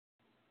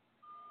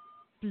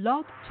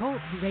Blog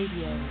Talk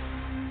Radio.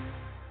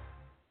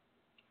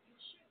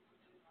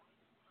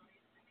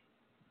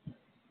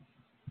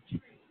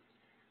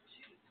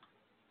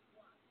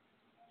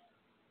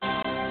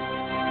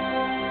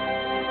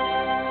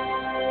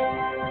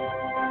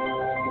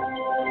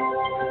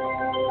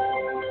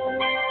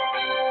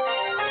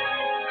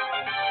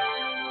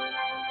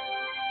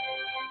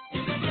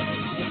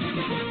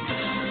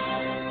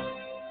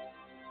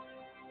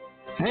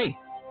 Hey,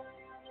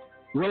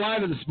 we're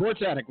live at the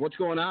Sports Attic. What's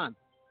going on?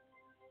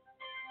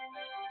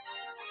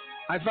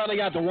 I finally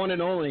got the one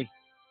and only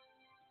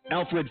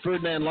Alfred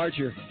Ferdinand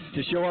Larcher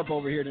to show up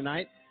over here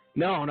tonight.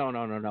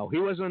 No. He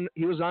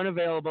was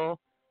unavailable.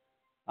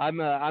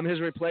 I'm his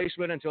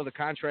replacement until the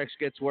contract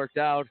gets worked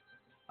out.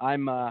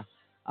 I'm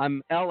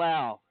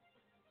LL.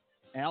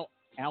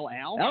 LL.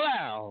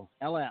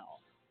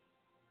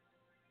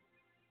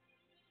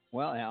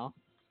 Well, Al,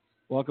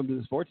 welcome to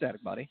the Sports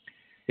Attic, buddy.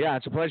 Yeah,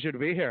 it's a pleasure to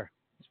be here.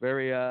 It's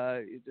very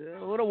a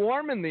little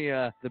warm in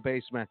the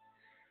basement,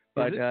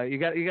 but you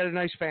got a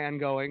nice fan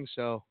going.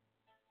 So,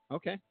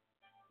 okay.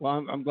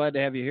 Well, I'm glad to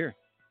have you here.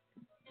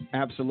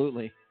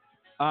 Absolutely.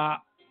 I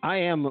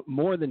am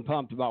more than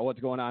pumped about what's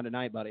going on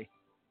tonight, buddy.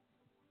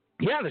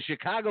 Yeah, the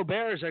Chicago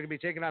Bears are going to be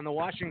taking on the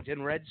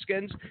Washington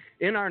Redskins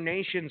in our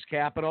nation's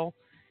capital,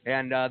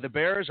 and the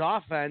Bears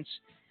offense.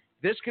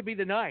 This could be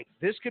the night.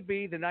 This could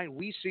be the night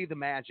we see the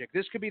magic.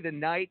 This could be the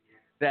night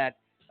that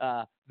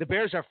the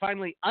Bears are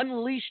finally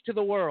unleashed to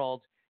the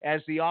world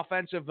as the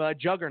offensive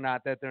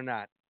juggernaut that they're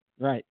not.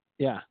 Right.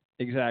 Yeah,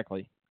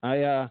 exactly.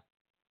 I'm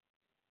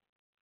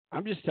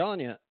just telling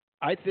you,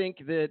 I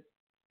think that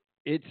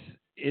it's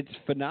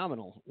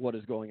phenomenal what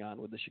is going on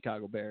with the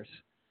Chicago Bears.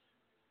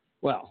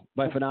 Well,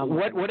 by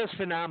phenomenal. What is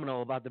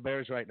phenomenal about the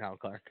Bears right now,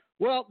 Clark?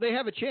 Well, they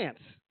have a chance.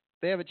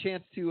 They have a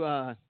chance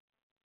to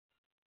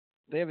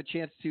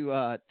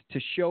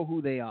show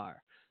who they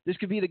are. This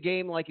could be the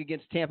game like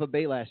against Tampa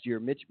Bay last year.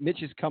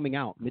 Mitch is coming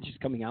out. Mitch's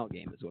coming out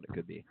game is what it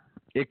could be.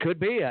 It could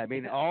be. I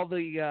mean, all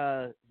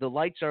the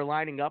lights are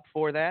lining up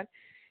for that.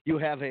 You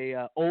have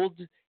a old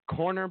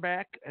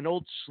cornerback, an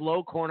old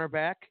slow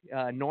cornerback,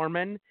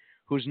 Norman,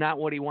 who's not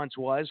what he once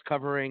was,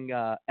 covering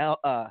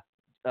Allen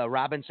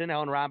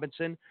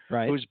Robinson,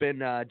 right, who's been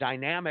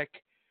dynamic,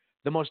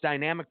 the most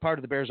dynamic part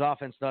of the Bears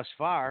offense thus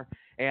far,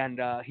 and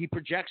he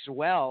projects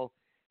well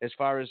as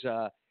far as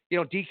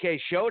DK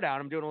Showdown.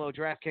 I'm doing a little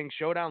DraftKings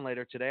Showdown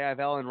later today. I have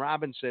Allen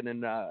Robinson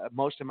in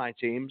most of my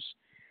teams.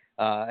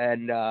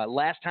 And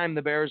last time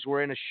the Bears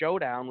were in a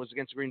showdown was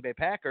against the Green Bay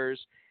Packers,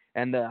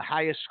 and the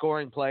highest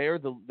scoring player,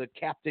 the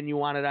captain you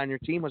wanted on your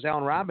team, was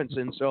Allen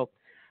Robinson. So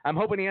I'm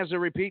hoping he has a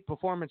repeat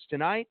performance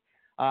tonight.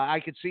 I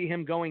could see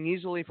him going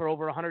easily for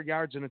over 100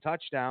 yards and a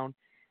touchdown,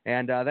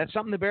 and that's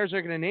something the Bears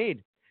are going to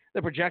need.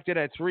 They're projected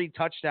at 3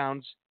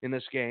 touchdowns in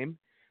this game,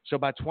 so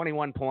about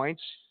 21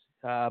 points.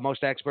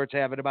 Most experts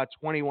have it about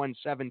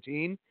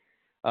 21-17.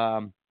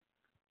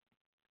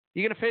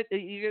 You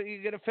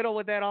gonna fiddle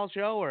with that all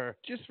show, or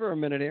just for a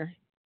minute here,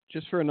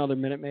 just for another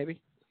minute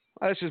maybe?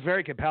 This is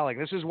very compelling.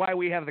 This is why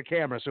we have the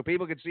camera, so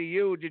people can see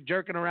you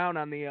jerking around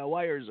on the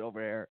wires over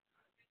here.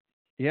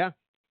 Yeah.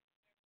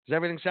 Does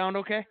everything sound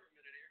okay?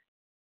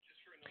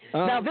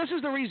 Now, this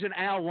is the reason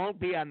Al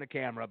won't be on the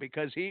camera,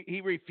 because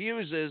he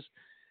refuses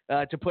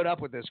to put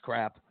up with this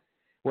crap.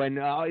 When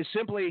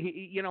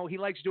he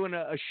likes doing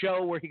a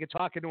show where he can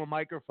talk into a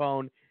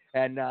microphone,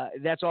 and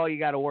that's all you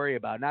got to worry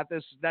about. Not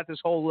this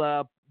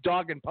whole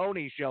dog and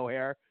pony show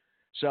here.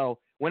 So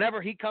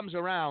whenever he comes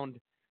around,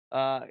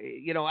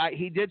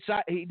 he did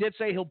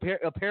say he'll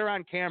appear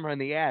on camera in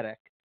the attic,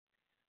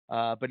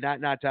 but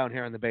not down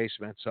here in the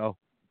basement. So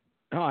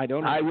I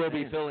don't know. I will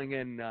be filling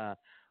in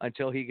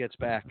until he gets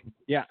back.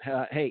 Yeah.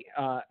 Hey,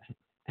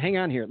 hang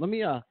on here. Let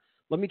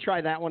me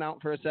try that one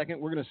out for a second.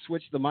 We're going to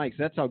switch the mics.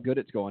 That's how good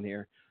it's going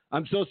here.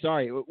 I'm so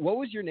sorry. What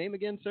was your name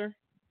again, sir?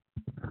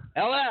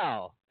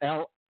 LL.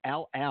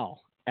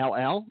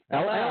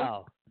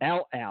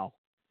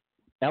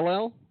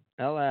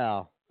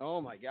 Oh,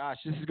 my gosh.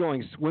 This is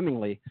going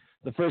swimmingly.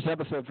 The first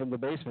episode from the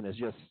basement is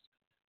just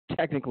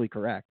technically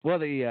correct. Well,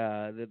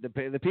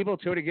 the people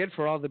tuning in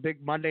for all the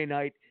big Monday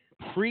night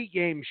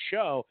pregame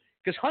show,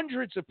 because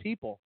hundreds of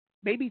people,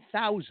 maybe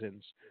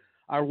thousands,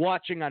 are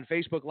watching on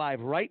Facebook Live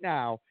right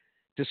now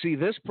to see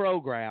this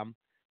program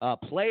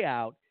play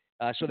out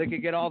so they can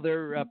get all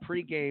their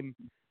pregame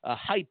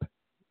hype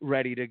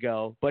ready to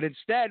go. But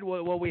instead,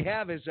 what we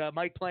have is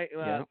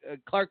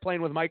Clark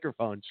playing with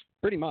microphones.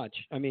 Pretty much.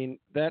 I mean,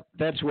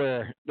 that's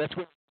where that's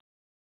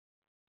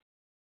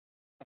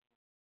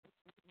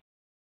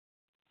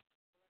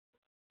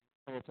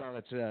all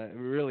that's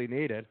really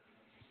needed.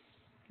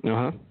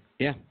 Uh-huh.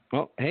 Yeah.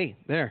 Well, hey,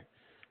 there.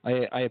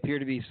 I appear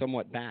to be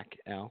somewhat back,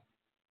 Al.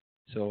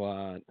 So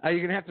are you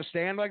going to have to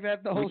stand like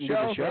that the whole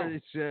show?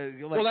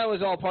 Well, that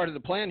was all part of the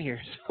plan here.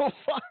 So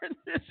far,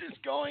 this is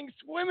going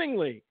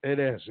swimmingly. It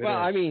is.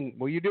 I mean,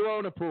 you do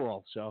own a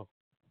pool, so.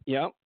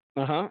 Yep.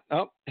 Uh-huh.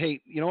 Oh,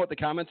 hey, you know what the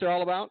comments are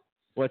all about?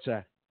 What's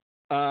that?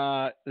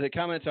 The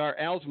comments are,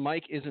 Al's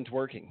mic isn't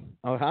working.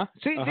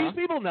 See, these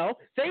people know.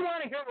 They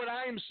want to hear what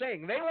I am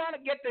saying. They want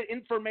to get the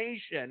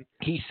information.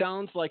 He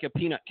sounds like a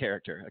Peanut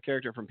character, a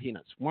character from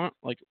Peanuts.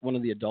 Like one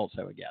of the adults,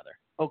 I would gather.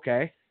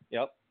 Okay.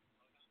 Yep.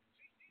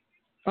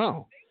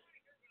 Oh.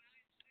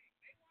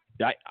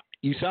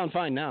 You sound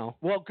fine now.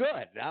 Well,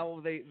 good.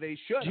 Now they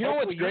should. Do you know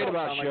what's great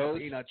about shows?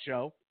 Like a Peanut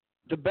show.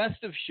 The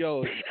best of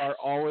shows are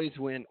always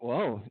when.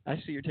 Whoa! I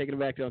see you're taking it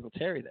back to Uncle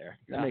Terry there.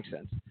 That makes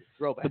sense.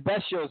 Throwback. The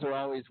best shows are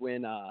always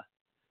when.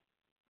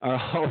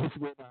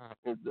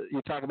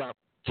 You talk about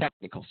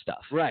technical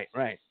stuff. Right.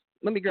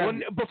 Let me grab.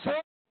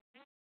 Before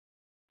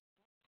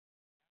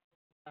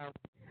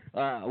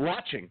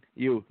watching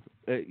you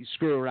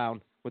screw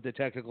around with the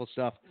technical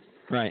stuff.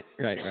 Right.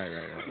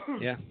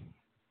 Yeah.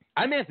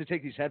 I may have to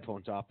take these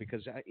headphones off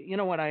because you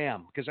know what I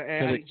am. Because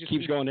it just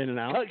keeps going in and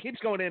out. It keeps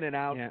going in and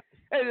out. Yeah.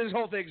 And this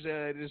whole thing's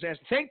a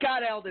disaster. Thank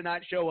God Al did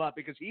not show up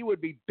because he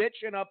would be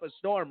bitching up a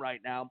storm right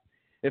now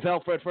if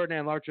Alfred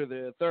Ferdinand Larcher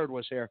III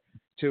was here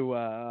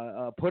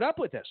to put up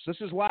with this.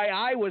 This is why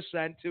I was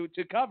sent to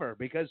cover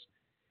because,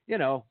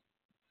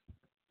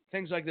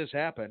 things like this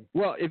happen.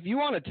 Well, if you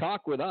want to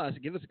talk with us,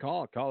 give us a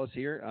call. Call us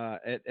here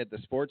at the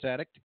Sports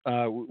Addict.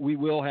 We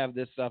will have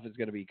this stuff is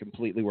going to be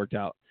completely worked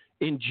out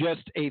in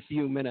just a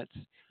few minutes.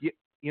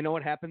 You know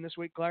what happened this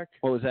week, Clark?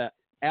 What was that?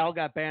 Al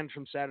got banned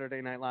from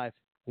Saturday Night Live.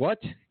 What?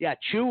 Yeah,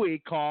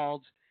 Chewy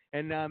called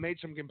and made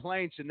some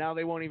complaints, and now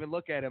they won't even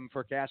look at him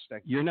for casting.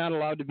 You're not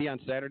allowed to be on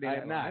Saturday Night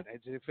Live? I'm not.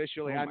 It's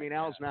officially.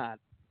 Al's not.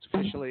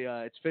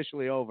 It's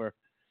officially over.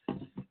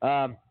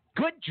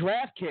 Good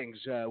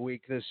DraftKings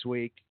week this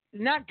week.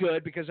 Not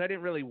good because I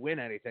didn't really win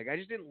anything. I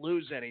just didn't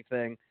lose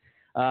anything.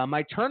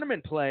 My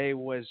tournament play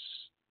was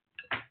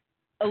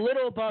a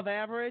little above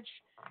average.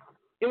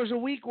 It was a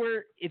week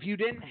where if you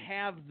didn't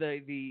have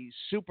the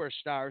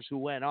superstars who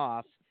went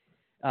off,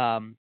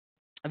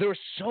 there were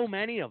so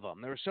many of them.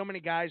 There were so many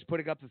guys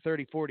putting up the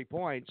 30, 40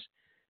 points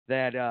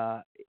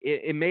that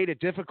it made it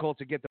difficult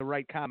to get the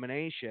right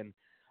combination.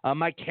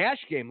 My cash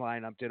game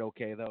lineup did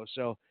okay, though,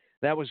 so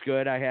that was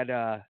good. I had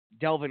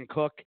Delvin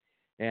Cook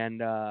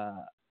and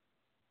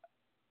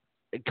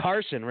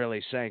Carson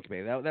really sank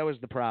me. That was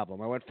the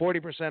problem. I went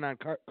 40% on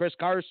Chris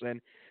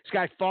Carson. This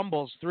guy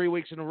fumbles 3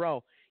 weeks in a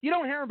row. You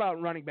don't hear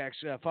about running backs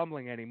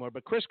fumbling anymore,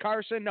 but Chris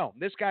Carson, no.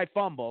 This guy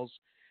fumbles.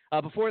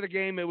 Before the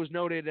game, it was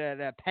noted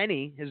that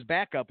Penny, his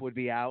backup, would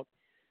be out.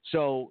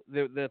 So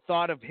the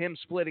thought of him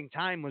splitting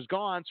time was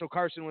gone, so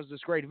Carson was this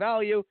great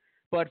value.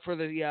 But for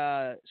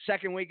the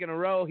second week in a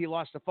row, he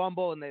lost a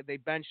fumble, and they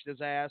benched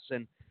his ass,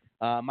 and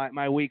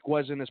my week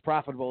wasn't as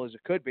profitable as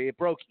it could be. It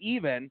broke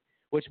even,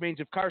 which means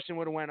if Carson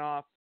would have went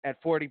off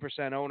at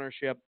 40%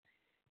 ownership,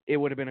 it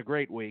would have been a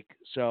great week.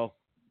 So,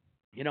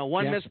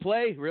 one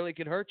misplay really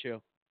could hurt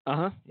you.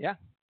 Yeah.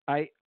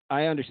 I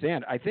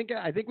understand. I think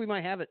we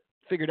might have it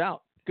figured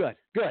out. Good.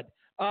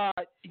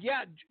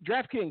 Yeah,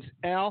 DraftKings,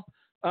 Al.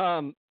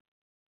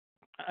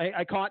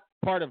 I caught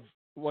part of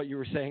what you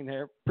were saying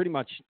there, pretty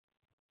much.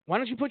 Why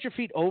don't you put your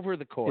feet over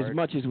the court? As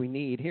much as we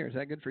need. Here, is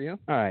that good for you?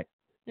 All right.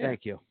 Yeah.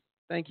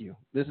 Thank you.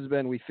 This has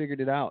been We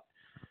Figured It Out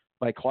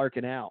by Clark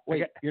and Al.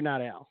 Wait, you're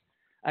not Al.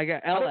 I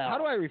got Al. How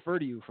do I refer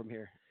to you from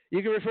here?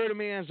 You can refer to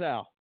me as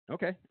Al.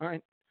 Okay. All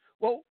right.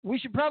 Well, we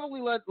should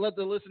probably let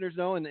the listeners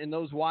know and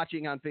those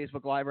watching on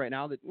Facebook Live right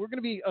now that we're going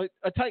to be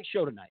a tight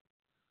show tonight.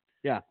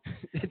 Yeah.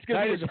 It's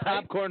going to be a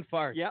popcorn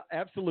fart. Yeah,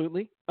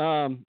 absolutely.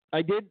 There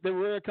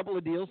were a couple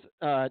of deals.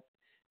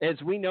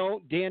 As we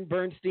know, Dan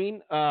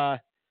Bernstein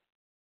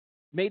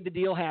made the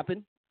deal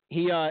happen.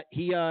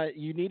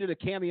 You needed a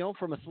cameo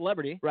from a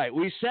celebrity. Right.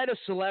 We said a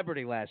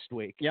celebrity last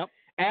week. Yep.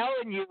 Al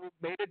and you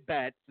made a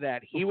bet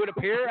that he would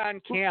appear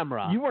on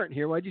camera. You weren't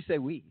here. Why'd you say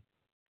we?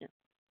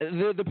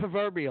 The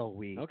proverbial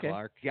we, okay.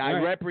 Clark. I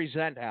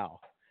represent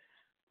Al.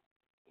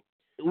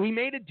 We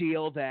made a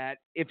deal that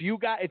if you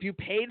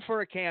paid for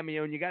a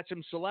cameo and you got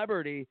some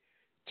celebrity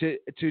to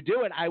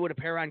do it, I would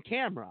appear on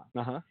camera.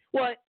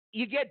 Well,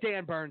 you get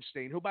Dan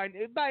Bernstein, who by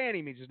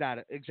any means is not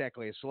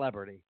exactly a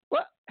celebrity.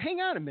 Well, hang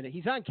on a minute.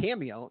 He's on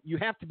Cameo. You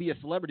have to be a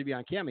celebrity to be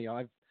on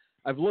Cameo.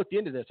 I've looked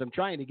into this. I'm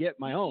trying to get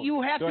my own.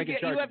 You have to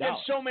have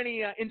so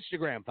many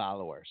Instagram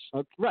followers.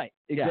 Okay, right.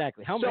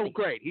 Exactly. Yeah. How many? So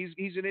great.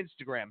 He's an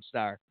Instagram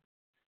star.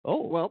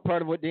 Oh, well,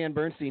 part of what Dan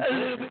Bernstein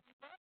did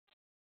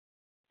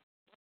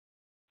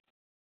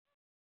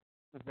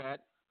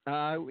that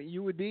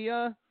you would be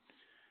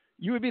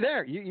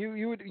there.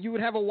 You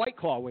would have a White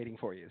Claw waiting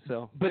for you.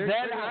 So, but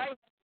then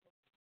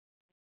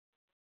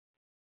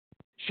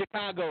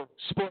Chicago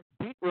sports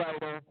beat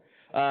writer,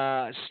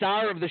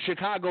 star of the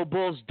Chicago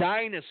Bulls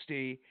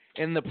dynasty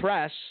in the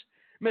press,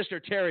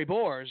 Mr. Terry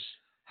Boers.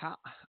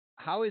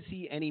 How is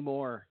he any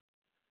more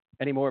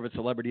of a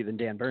celebrity than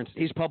Dan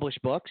Bernstein? He's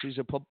published books. He's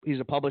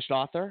a published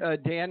author.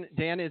 Dan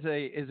is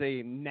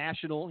a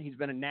national. He's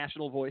been a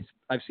national voice.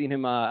 I've seen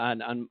him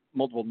on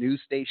multiple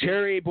news stations.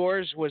 Terry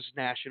Boers was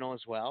national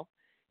as well.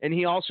 And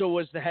he also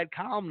was the head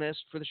columnist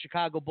for the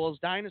Chicago Bulls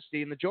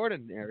dynasty in the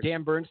Jordan era.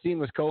 Dan Bernstein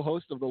was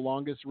co-host of the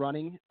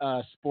longest-running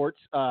sports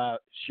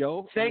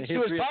show. Thanks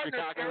to his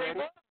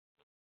partner,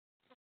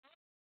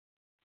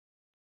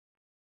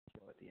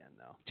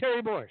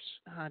 Terry Boers.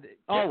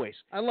 Always.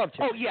 I love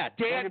Terry. Oh, yeah.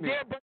 Dan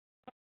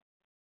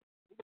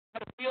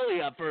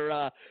pedophilia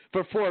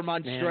for 4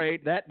 months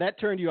straight. That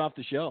turned you off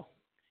the show.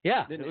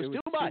 Yeah, It was was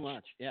too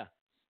much. Yeah.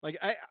 Like,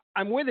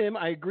 I'm with him.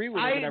 I agree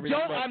with him and everything.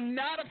 I'm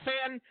not a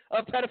fan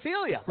of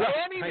pedophilia. By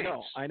any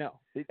means. I know.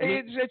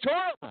 It's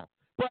horrible.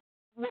 But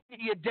when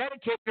you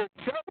dedicate your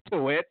show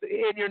to it,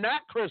 and you're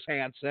not Chris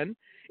Hansen,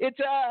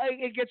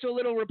 it gets a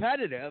little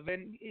repetitive.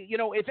 And,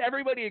 if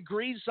everybody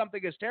agrees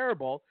something is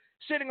terrible,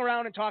 sitting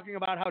around and talking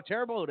about how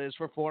terrible it is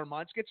for 4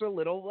 months gets a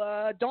little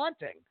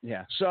daunting.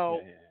 Yeah.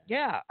 So,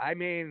 I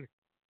mean.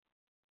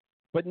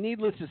 But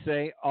needless to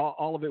say,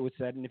 all of it was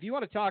said. And if you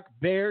want to talk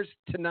Bears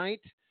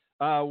tonight,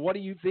 what do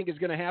you think is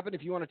going to happen?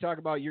 If you want to talk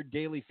about your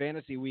daily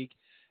fantasy week,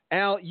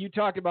 Al, you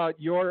talked about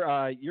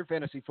your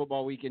fantasy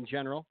football week in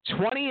general.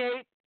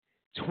 28-10,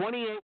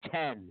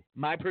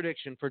 my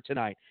prediction for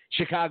tonight.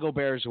 Chicago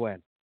Bears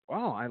win.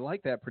 Wow, I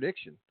like that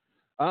prediction.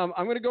 I'm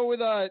going to go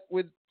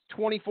with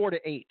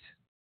 24-8.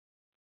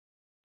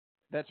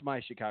 That's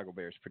my Chicago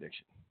Bears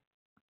prediction.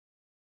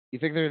 You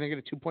think they're going to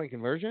get a 2-point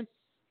conversion?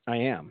 I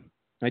am.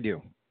 I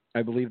do.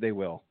 I believe they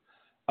will.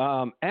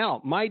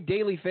 Al, my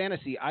daily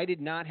fantasy, I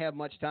did not have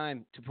much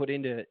time to put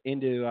into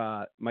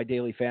my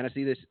daily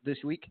fantasy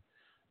this week.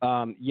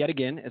 Yet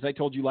again, as I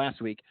told you last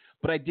week,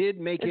 but I did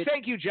make it.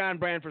 Thank you, John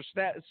Brand, for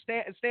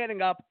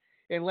standing up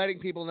and letting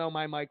people know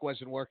my mic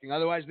wasn't working.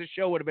 Otherwise, this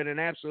show would have been an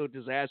absolute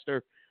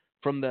disaster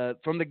from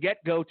the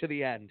get-go to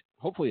the end.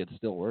 Hopefully, it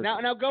still works.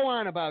 Now go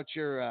on about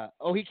your.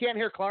 He can't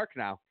hear Clark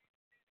now.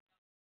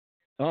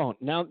 Oh,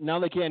 now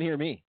they can't hear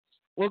me.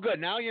 Well,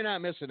 good. Now you're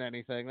not missing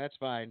anything. That's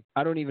fine.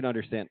 I don't even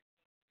understand.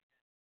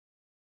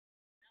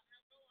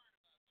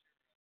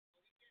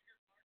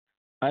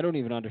 I don't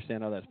even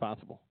understand how that's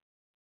possible.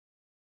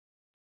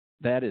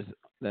 That's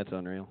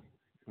unreal.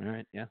 All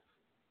right, yeah.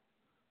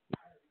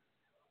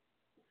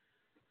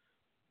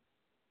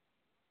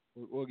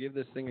 We'll give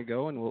this thing a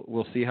go, and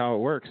we'll see how it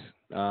works.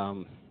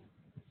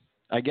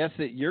 I guess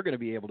that you're going to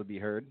be able to be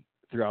heard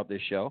throughout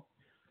this show.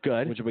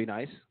 Good. Which will be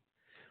nice.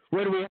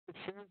 What do we have to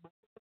share?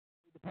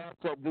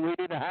 Do we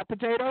need a hot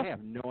potato? I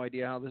have no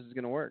idea how this is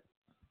going to work.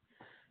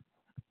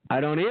 I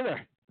don't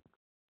either.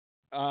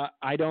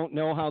 I don't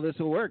know how this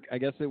will work. I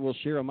guess it will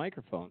share a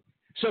microphone.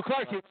 So,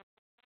 Clark,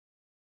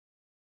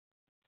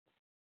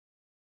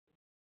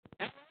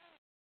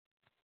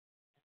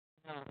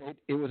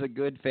 it was a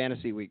good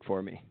fantasy week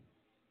for me.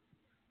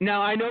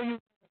 Now, I know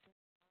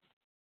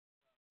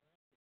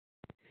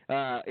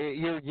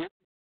you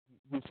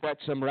set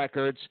some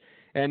records,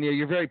 and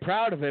you're very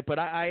proud of it, but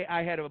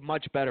I had a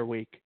much better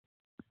week.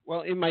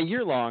 Well, in my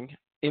year-long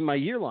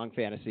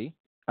fantasy,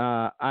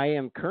 I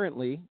am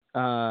currently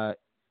I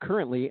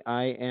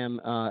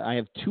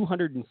have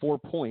 204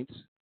 points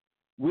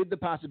with the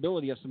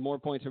possibility of some more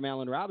points from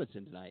Allen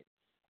Robinson tonight.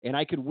 And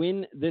I could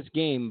win this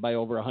game by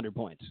over 100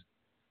 points.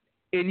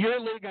 In your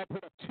league, I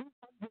put up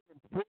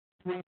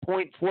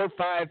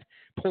 243.45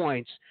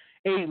 points.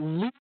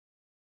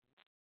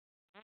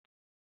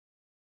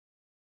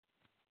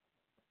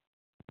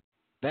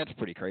 That's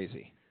pretty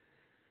crazy.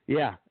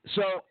 Yeah.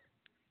 So,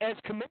 as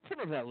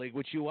commissioner of that league,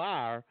 which you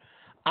are,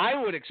 I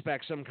would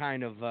expect some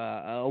kind of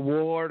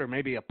award or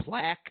maybe a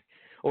plaque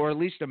or at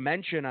least a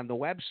mention on the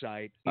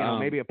website.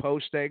 Maybe a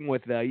posting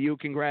with you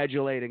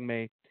congratulating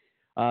me,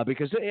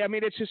 because I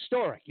mean it's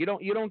historic. You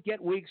don't get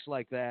weeks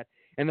like that,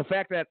 and the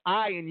fact that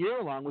I in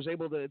year-long was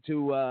able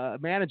to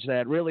manage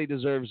that really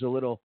deserves a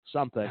little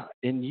something.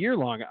 In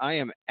year-long, I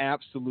am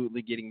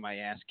absolutely getting my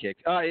ass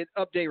kicked.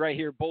 Update right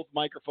here: both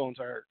microphones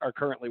are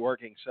currently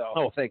working.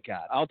 So thank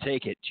God. I'll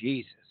take it.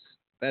 Jesus,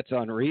 that's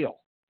unreal.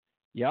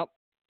 Yep.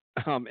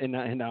 And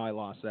now I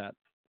lost that.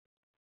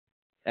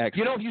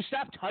 Excellent. If you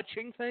stop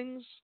touching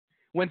things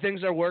when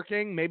things are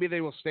working, maybe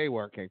they will stay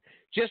working.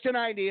 Just an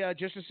idea,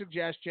 just a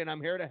suggestion.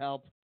 I'm here to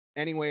help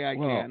any way I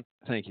can.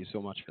 Thank you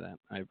so much for that.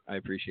 I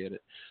appreciate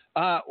it.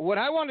 What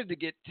I wanted to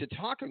get to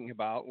talking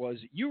about was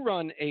you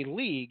run a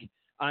league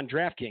on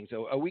DraftKings,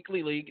 a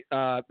weekly league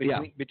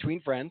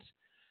between friends,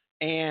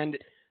 and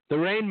the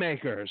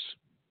Rainmakers.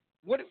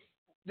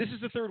 This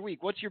is the third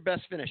week. What's your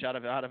best finish out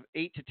of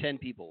 8 to 10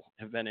 people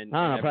have been in?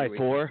 Probably week?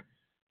 4.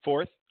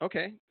 Fourth.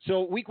 Okay.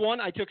 So week 1,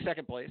 I took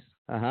second place.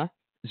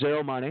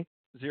 Zero money.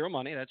 Zero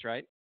money. That's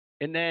right.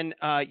 And then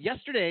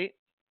yesterday,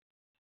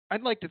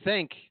 I'd like to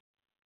thank.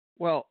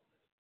 Well,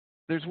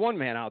 there's one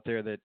man out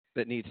there that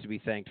needs to be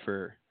thanked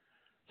for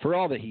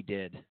all that he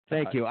did.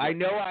 Thank you. I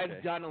know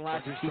I've done a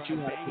lot to teach you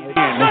how to play.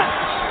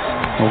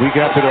 A week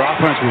after their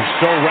offense was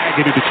so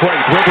ragged in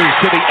Detroit, dribbles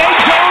to the end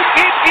zone.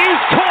 It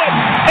is caught.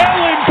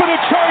 Allen for the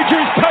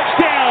Chargers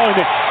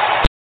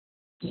touchdown.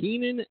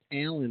 Keenan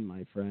Allen,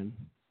 my friend,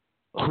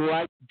 who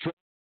I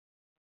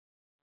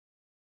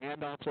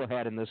and also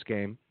had in this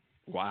game.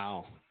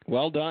 Wow.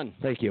 Well done.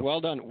 Thank you.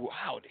 Well done.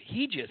 Wow.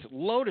 He just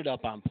loaded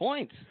up on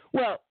points.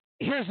 Well,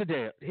 here's the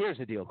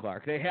deal,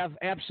 Clark. They have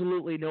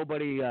absolutely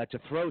nobody to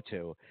throw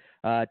to.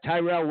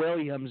 Tyrell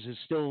Williams is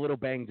still a little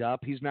banged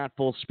up. He's not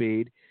full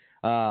speed.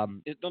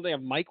 Don't they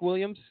have Mike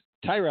Williams?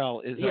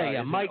 Tyrell is is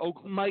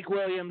Mike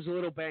Williams, a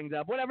little banged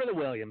up. Whatever the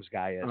Williams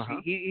guy is,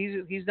 Uh-huh.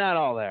 he's not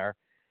all there.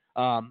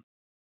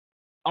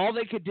 All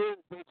they could do is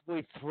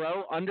basically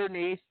throw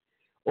underneath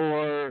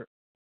or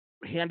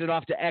hand it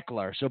off to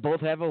Eckler. So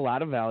both have a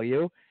lot of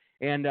value.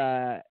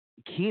 And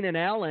Keenan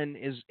Allen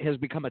has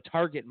become a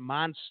target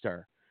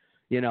monster.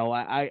 You know,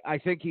 I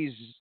think he's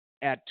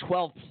at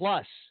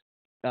 12-plus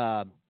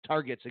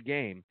targets a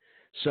game.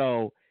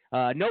 So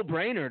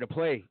no-brainer to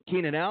play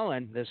Keenan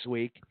Allen this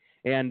week.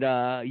 And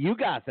you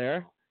got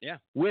there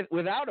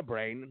without a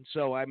brain.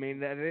 So, I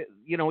mean,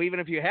 even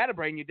if you had a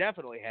brain, you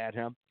definitely had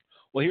him.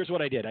 Well, here's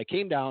what I did. I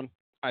came down.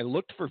 I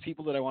looked for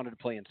people that I wanted to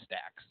play in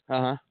stacks.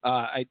 Uh-huh.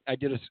 I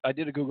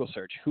did a Google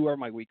search. Who are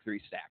my Week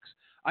 3 stacks?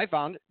 I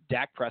found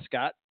Dak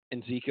Prescott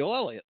and Ezekiel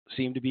Elliott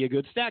seemed to be a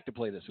good stack to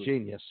play this week.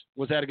 Genius.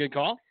 Was that a good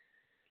call?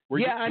 Did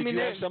you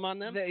have some on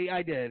them?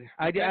 I did.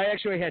 Okay. I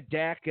actually had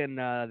Dak and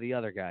the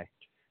other guy,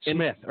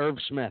 Irv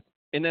Smith.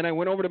 And then I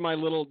went over to my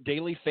little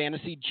daily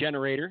fantasy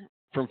generator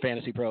from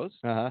Fantasy Pros,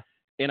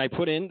 and I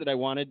put in that I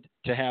wanted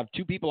to have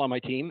 2 people on my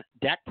team,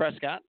 Dak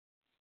Prescott,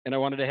 and I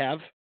wanted to have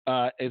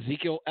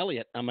Ezekiel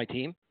Elliott on my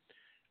team.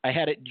 I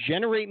had it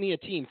generate me a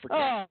team for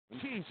Oh,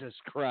 Jesus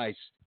Christ.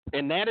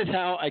 And that is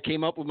how I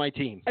came up with my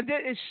team. And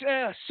it's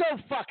so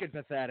fucking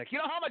pathetic. You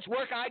know how much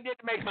work I did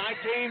to make my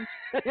team?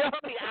 You know how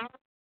many hours?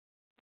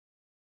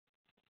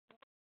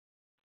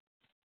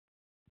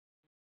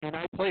 And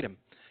I played him.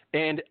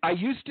 And I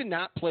used to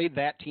not play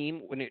that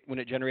team when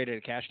it generated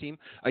a cash team.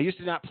 I used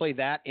to not play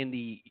that in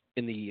the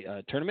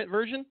tournament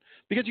version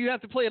because you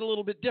have to play it a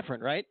little bit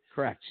different, right?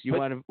 Correct. You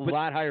want a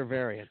lot higher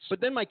variance.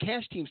 But then my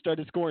cash team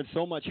started scoring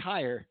so much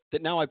higher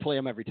that now I play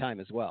them every time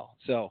as well.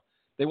 So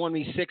they won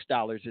me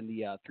 $6 in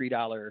the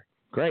 $3.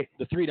 Great.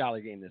 The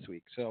 $3 game this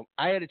week. So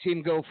I had a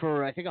team go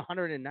for I think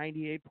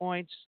 198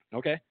 points.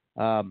 Okay.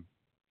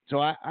 So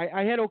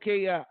I had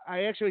okay.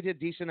 I actually did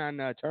decent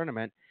on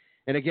tournament.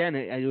 And again,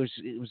 it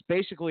was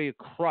basically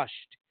crushed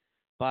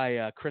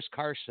by Chris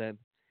Carson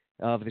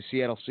of the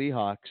Seattle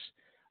Seahawks.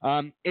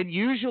 And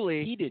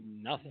usually, he did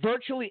nothing.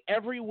 Virtually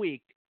every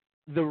week,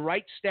 the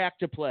right stack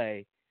to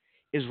play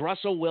is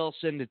Russell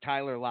Wilson to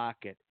Tyler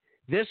Lockett.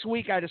 This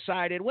week, I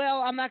decided, well,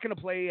 I'm not going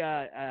to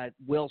play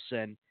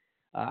Wilson.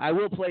 I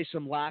will play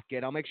some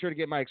Lockett. I'll make sure to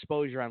get my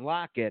exposure on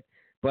Lockett,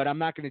 but I'm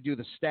not going to do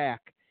the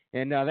stack.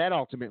 And that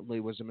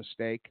ultimately was a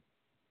mistake.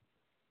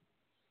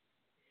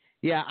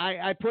 Yeah,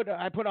 I put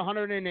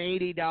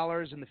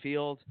 $180 in the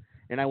field,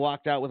 and I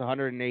walked out with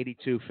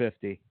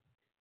 $182.50.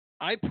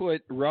 I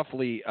put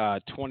roughly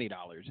 $20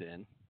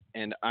 in,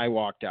 and I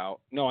walked out.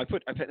 No, I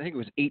think it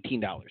was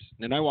 $18,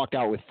 and I walked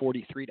out with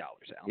 $43 out.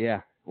 Yeah.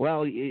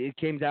 Well, it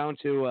came down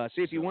to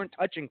see if you weren't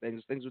touching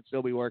things would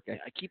still be working.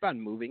 I keep on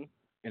moving,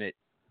 and it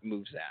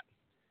moves that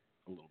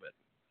a little bit.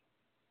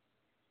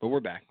 But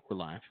we're back. We're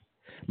live.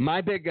 My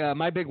big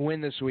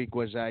win this week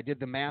was I did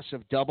the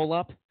massive double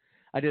up.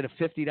 I did a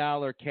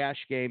 $50 cash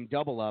game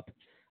double up,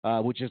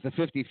 which is the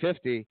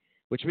 50-50,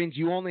 which means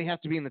you only have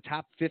to be in the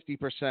top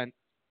 50%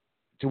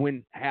 to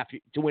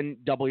win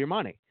double your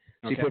money.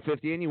 So okay. You put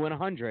 50 in, you win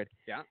 100.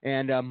 Yeah.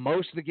 And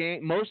most of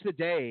the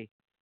day,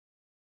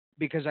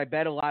 because I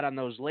bet a lot on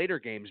those later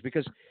games,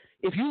 because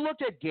if you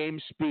looked at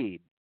game speed,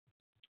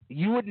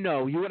 you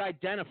would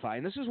identify,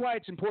 and this is why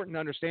it's important to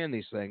understand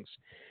these things,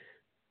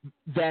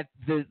 that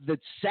the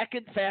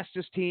second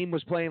fastest team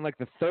was playing like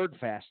the third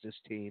fastest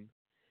team.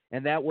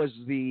 And that was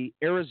the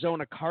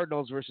Arizona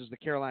Cardinals versus the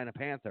Carolina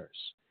Panthers.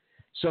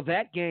 So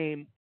that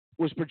game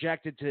was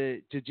projected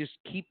to just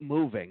keep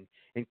moving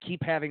and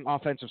keep having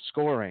offensive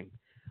scoring.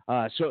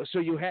 So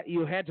you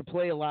had to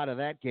play a lot of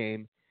that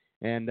game.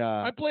 And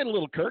I played a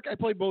little Kirk. I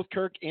played both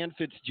Kirk and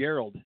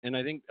Fitzgerald, and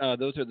I think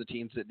those are the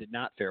teams that did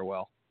not fare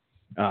well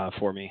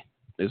for me.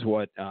 Is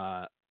what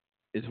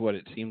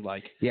it seemed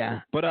like. Yeah.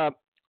 But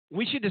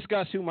we should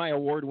discuss who my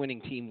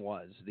award-winning team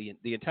was.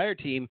 The entire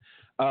team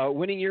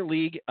winning your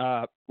league,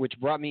 which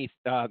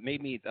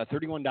made me a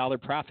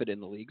 $31 profit in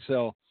the league.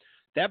 So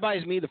that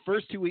buys me the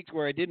first 2 weeks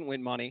where I didn't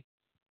win money,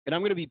 and I'm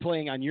going to be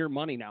playing on your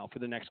money now for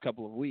the next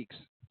couple of weeks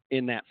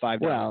in that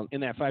 $5. Well, in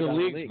that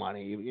 $5 league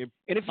money. And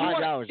if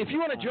you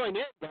want to join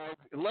in,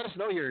 let us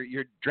know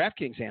your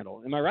DraftKings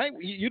handle. Am I right?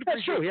 You'd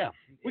appreciate. True. Yeah.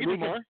 We can do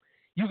more.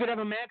 You could have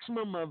a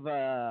maximum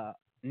of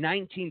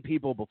 19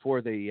 people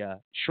before the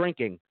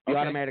shrinking, the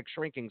automatic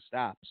shrinking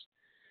stops.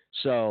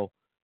 So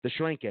the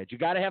shrinkage, you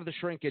got to have the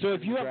shrinkage. So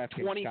if you have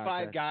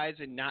 25 guys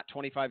and not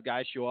 25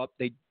 guys show up,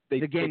 the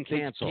game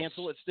cancels.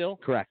 Cancel it still.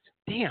 Correct.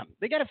 Damn,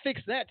 they got to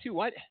fix that too.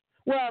 What?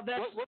 Well,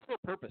 what's the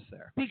purpose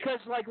there? Because,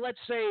 let's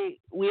say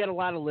we had a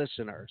lot of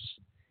listeners,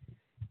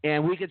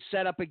 and we could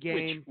set up a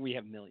game. Which we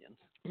have millions.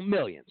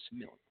 Millions.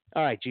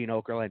 All right, Gene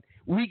Okerlund.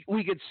 We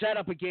could set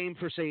up a game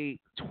for, say,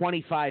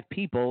 25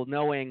 people,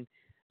 knowing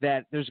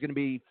that there's going to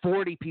be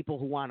 40 people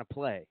who want to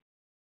play.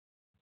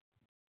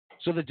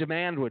 So the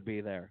demand would be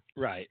there.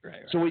 Right.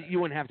 So you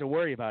wouldn't have to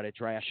worry about it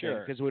drafting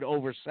because it would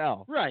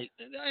oversell. Right.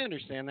 I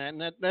understand that,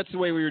 and that's the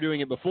way we were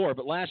doing it before.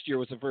 But last year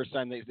was the first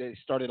time they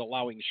started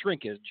allowing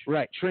shrinkage.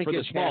 Right. Shrinkage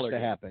for the smaller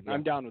has to happen. Yeah.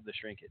 I'm down with the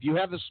shrinkage. If you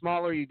have the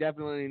smaller, you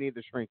definitely need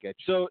the shrinkage.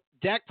 So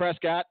Dak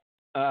Prescott,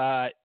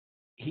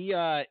 He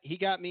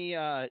got me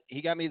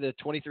the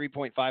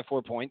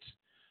 23.54 points.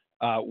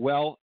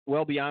 Well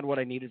beyond what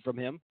I needed from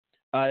him.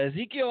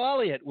 Ezekiel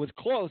Elliott was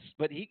close,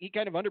 but he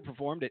kind of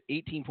underperformed at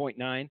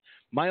 18.9.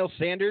 Miles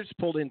Sanders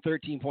pulled in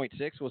 13.6,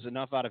 was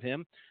enough out of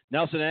him.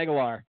 Nelson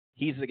Aguilar,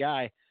 he's the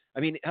guy.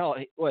 I mean, hell,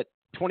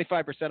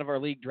 25% of our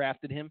league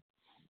drafted him.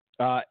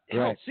 Hell,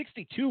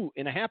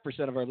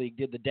 62.5% of our league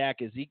did the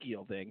Dak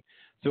Ezekiel thing.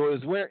 So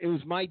it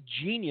was my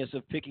genius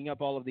of picking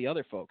up all of the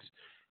other folks.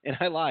 And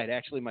I lied.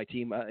 Actually, my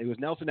team, it was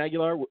Nelson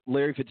Aguilar,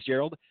 Larry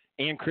Fitzgerald,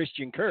 and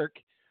Christian Kirk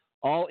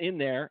all in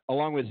there,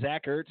 along with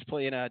Zach Ertz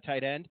playing a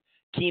tight end.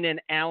 Keenan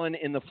Allen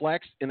in the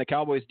flex in the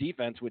Cowboys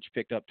defense, which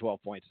picked up 12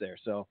 points there.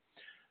 So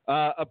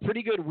a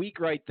pretty good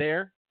week right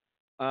there.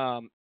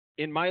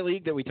 In my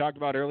league that we talked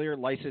about earlier,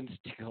 licensed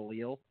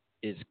Khalil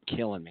is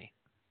killing me.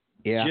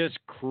 Yeah. Just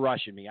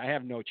crushing me. I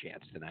have no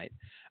chance tonight.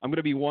 I'm going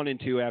to be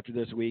 1-2 after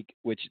this week,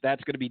 which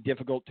that's going to be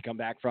difficult to come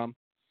back from.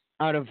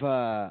 Out of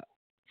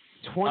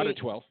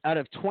 12. Out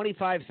of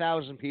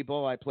 25,000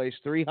 people, I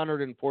placed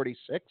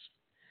 346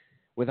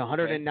 with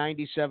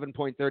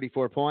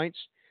 197.34 points.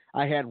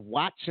 I had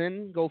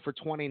Watson go for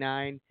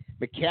 29,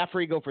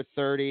 McCaffrey go for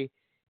 30.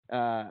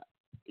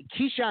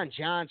 Keyshawn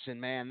Johnson,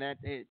 man, that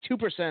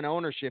 2%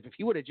 ownership. If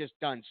he would have just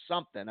done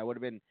something, I would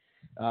have been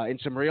in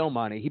some real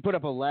money. He put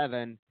up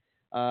 11.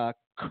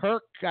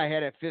 Kirk, I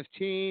had at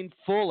 15.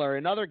 Fuller,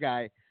 another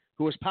guy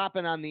who was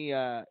popping on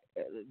the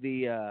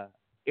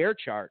air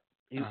chart.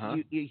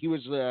 He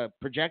was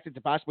projected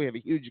to possibly have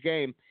a huge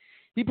game.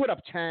 He put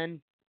up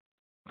 10.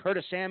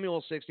 Curtis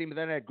Samuel 16, but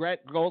then I had Greg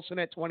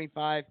Golson at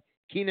 25.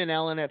 Keenan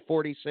Allen at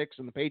 46,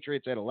 and the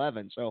Patriots at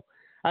 11. So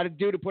I had a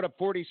dude to put up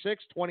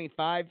 46,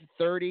 25,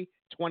 30,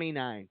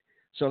 29.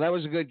 So that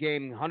was a good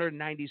game,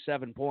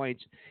 197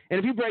 points. And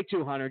if you break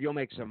 200, you'll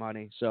make some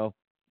money. So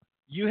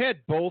you had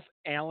both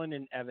Allen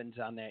and Evans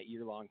on that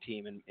year-long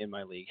team in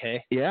my league,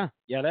 hey? Yeah.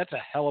 Yeah, that's a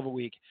hell of a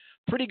week.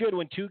 Pretty good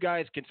when two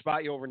guys can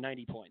spot you over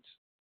 90 points,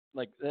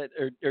 like that,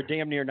 or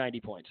damn near 90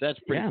 points. That's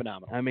pretty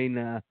phenomenal. I mean,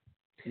 I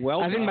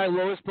think my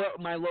lowest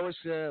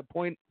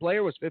point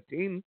player was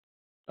 15.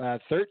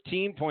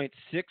 13.65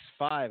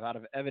 out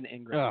of Evan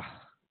Ingram. Ugh,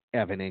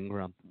 Evan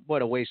Ingram.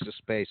 What a waste of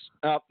space.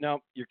 Oh,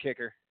 no, your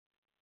kicker.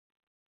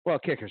 Well,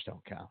 kickers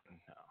don't count.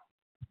 No.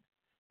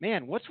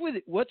 Man, what's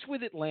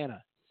with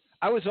Atlanta?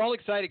 I was all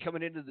excited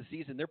coming into the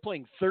season. They're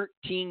playing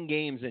 13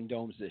 games in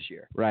domes this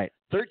year. Right.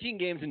 13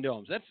 games in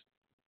domes. That's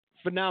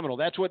phenomenal.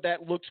 That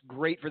looks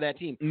great for that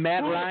team.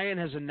 Matt Ryan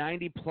has a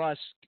 90-plus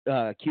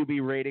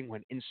QB rating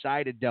when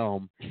inside a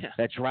dome. Yeah.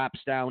 That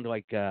drops down to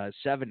like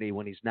 70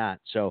 when he's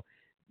not. So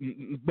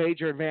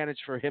major advantage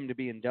for him to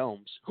be in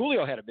domes.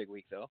 Julio had a big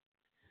week, though.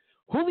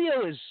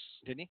 Didn't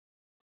he?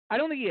 I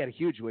don't think he had a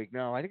huge week.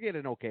 No, I think he had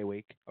an okay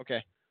week.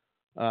 Okay.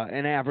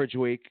 An average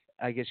week,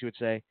 I guess you would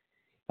say.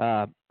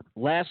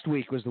 Last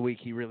week was the week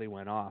he really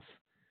went off.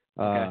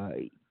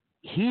 Okay.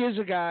 He is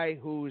a guy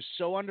who is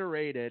so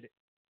underrated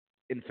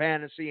in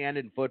fantasy and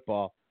in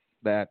football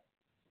that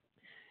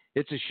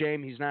it's a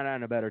shame he's not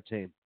on a better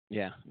team.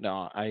 Yeah.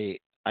 No, I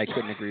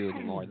couldn't agree with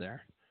you more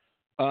there.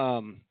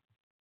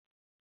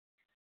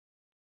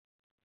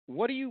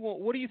 What do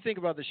you think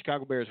about the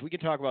Chicago Bears? We can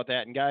talk about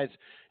that. And guys,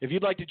 if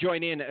you'd like to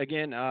join in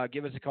again,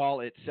 give us a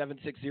call at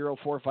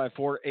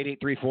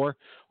 760-454-8834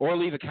 or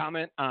leave a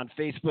comment on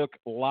Facebook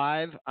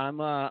Live.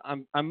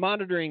 I'm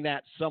monitoring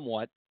that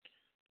somewhat.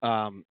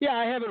 Yeah,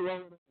 I have it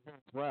rolling as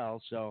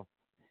well, so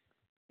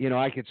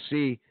I could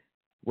see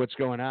what's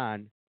going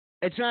on.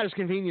 It's not as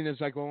convenient as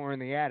like when we're in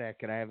the attic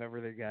and I have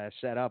everything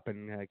set up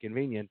and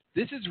convenient.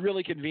 This is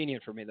really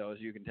convenient for me, though, as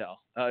you can tell.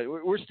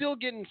 We're still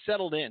getting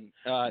settled in.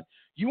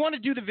 You want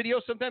to do the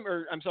video sometime?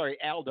 Or I'm sorry,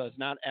 Al does,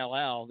 not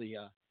Al, the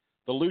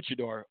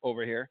luchador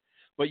over here.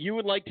 But you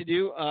would like to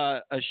do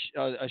a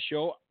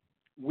show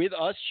with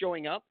us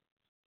showing up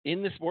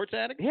in the Sports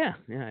Attic? Yeah.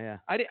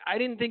 I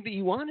didn't think that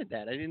you wanted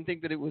that. I didn't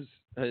think that it was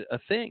a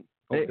thing.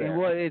 Well,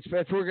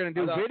 if we're going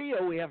to do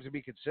video, we have to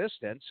be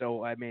consistent.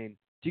 So, I mean.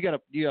 Do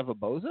you have a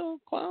bozo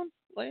clown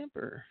lamp,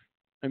 or?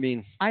 I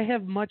mean, I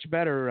have much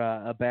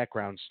better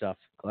background stuff,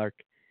 Clark.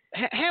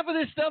 Half of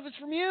this stuff is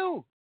from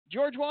you,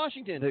 George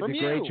Washington. The from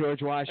great you.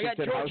 George Washington, I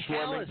got George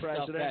housewarming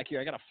president back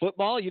here. I got a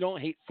football. You don't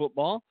hate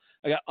football.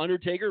 I got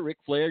Undertaker, Ric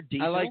Flair,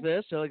 Diesel. I like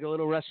this. I like a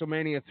little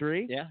WrestleMania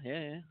 3. Yeah.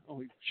 Oh,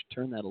 we should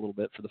turn that a little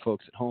bit for the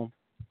folks at home.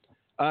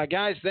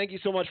 Guys, thank you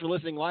so much for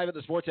listening live at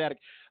the Sports Attic.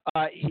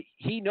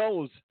 He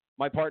knows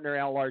my partner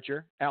Al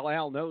Larcher.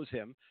 Al knows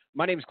him.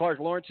 My name is Clark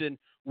Lorensen.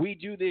 We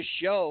do this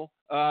show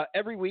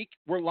every week.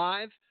 We're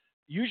live,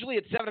 usually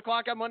at 7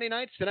 o'clock on Monday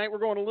nights. Tonight we're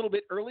going a little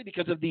bit early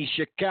because of the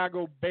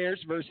Chicago Bears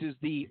versus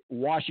the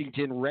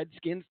Washington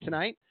Redskins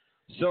tonight.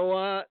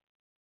 So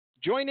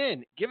join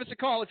in. Give us a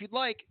call if you'd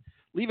like.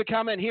 Leave a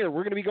comment here.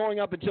 We're going to be going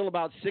up until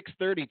about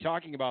 6:30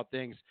 talking about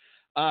things.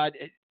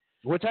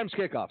 What time's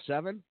kickoff?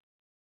 7?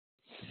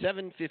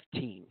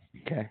 7:15.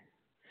 Okay.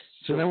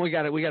 So then we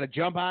got to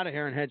jump out of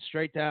here and head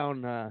straight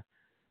down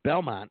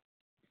Belmont.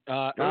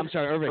 I'm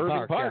sorry,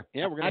 Irving Park.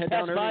 Yeah, we're going to head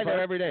down Irving Irving Park. Park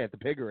There every day at the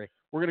Piggery.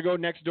 We're going to go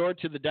next door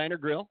to the Diner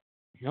Grill.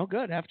 Oh,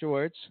 good.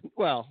 Afterwards.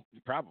 Well,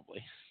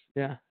 probably.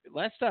 Yeah.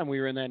 Last time we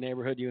were in that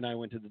neighborhood, you and I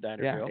went to the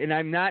diner Yeah. grill. And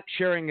I'm not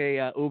sharing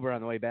a Uber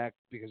on the way back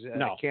because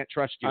No. I can't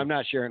trust you. I'm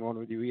not sharing one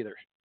with you either.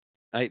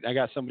 I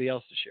got somebody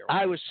else to share with.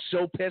 I was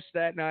so pissed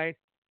that night.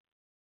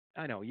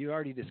 I know. You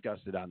already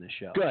discussed it on this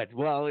show. Good.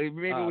 Well,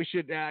 maybe we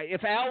should.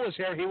 If Al was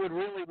here, he would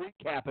really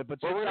recap it. But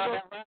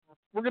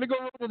we're going to go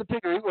over to the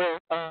piggery where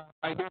I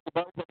heard the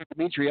bartender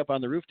Dimitri up on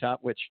the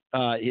rooftop, which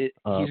he's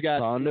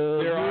got.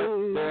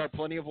 There are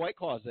plenty of White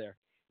Claws there.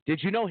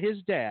 Did you know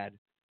his dad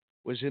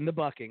was in the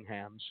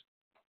Buckinghams?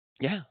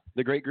 Yeah,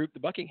 the great group, the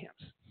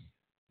Buckinghams.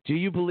 Do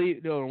you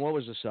believe? No, what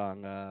was the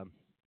song?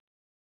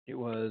 It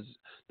was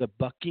the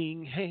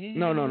Buckinghams.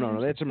 No.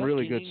 They had some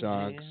really good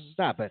songs.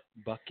 Stop it.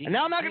 Buckinghams. And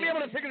now I'm not going to be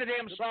able to figure the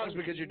damn songs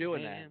because you're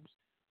doing that.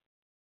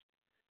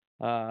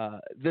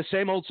 The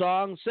same old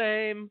song,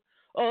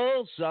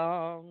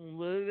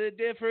 with a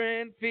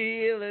different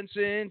feeling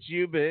since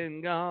you've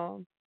been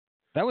gone.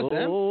 That was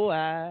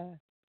them?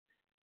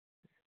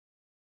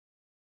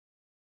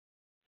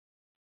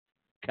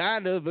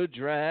 Kind of a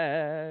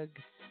drag.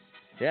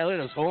 Yeah, look at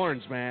those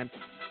horns, man.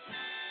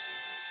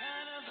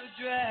 Kind of a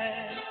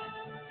drag.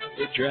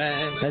 It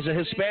drags. As a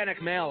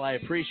Hispanic male, I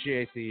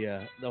appreciate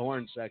the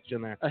horn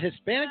section there. A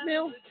Hispanic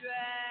male?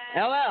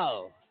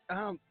 Hello.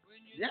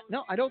 Yeah,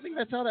 no, I don't think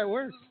that's how that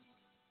works.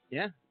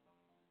 Yeah.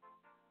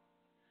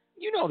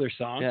 You know their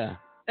song. Yeah.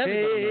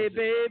 Everybody Hey,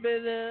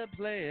 baby, they're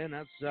playing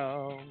a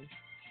song.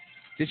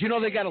 Did you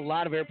know they got a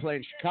lot of airplay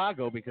in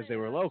Chicago because they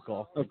were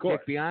local? Of course.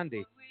 Dick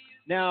Biondi.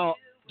 Now,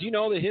 do you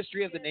know the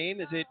history of the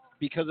name? Is it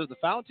because of the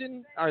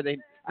fountain? Are they?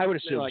 I would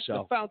assume like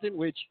so. The fountain,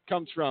 which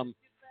comes from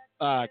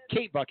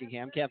Kate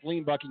Buckingham,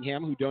 Kathleen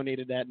Buckingham, who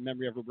donated that in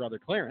memory of her brother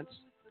Clarence.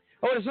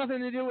 Oh, it has nothing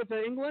to do with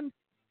England?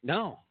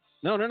 No.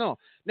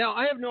 Now,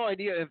 I have no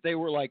idea if they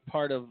were like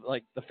part of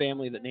like the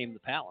family that named the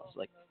palace.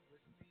 Like,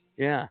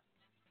 yeah.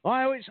 Well,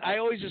 I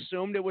always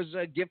assumed it was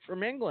a gift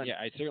from England. yeah,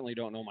 I certainly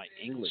don't know my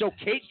English. So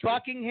Kate history.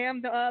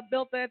 Buckingham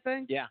built that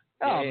thing? Yeah.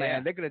 Oh, Yeah.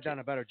 man, they could have done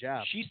a better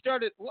job. She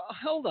started. Well,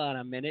 hold on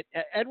a minute.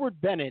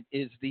 Edward Bennett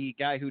is the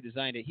guy who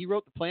designed it. He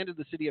wrote the plan to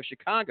the city of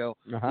Chicago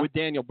with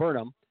Daniel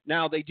Burnham.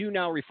 Now they do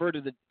now refer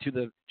to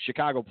the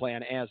Chicago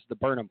plan as the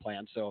Burnham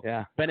plan. So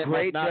yeah. Bennett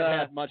must not have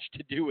had much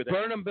to do with it.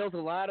 Burnham built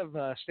a lot of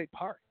state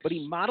parks, but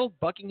he modeled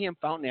Buckingham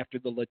Fountain after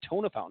the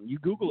Latona Fountain. You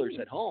Googlers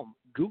at home,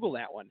 Google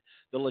that one.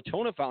 The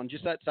Latona Fountain,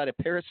 just outside of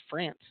Paris,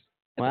 France,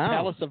 at the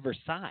Palace of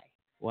Versailles.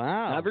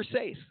 Wow. Not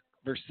Versailles.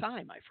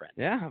 Fricassees, my friend.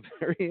 Yeah,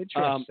 very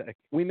interesting.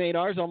 We made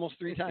ours almost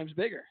 3 times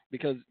bigger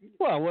because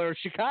we're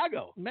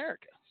Chicago,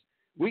 America.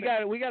 We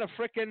got a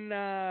frickin'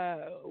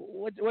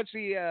 what's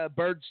the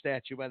bird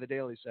statue by the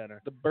Daily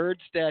Center? The bird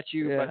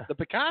statue, but the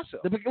Picasso.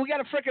 We got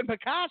a frickin'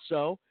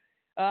 Picasso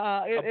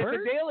at the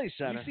Daily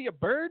Center. You see a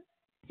bird?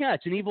 Yeah,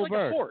 it's an evil like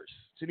bird. A horse.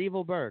 It's an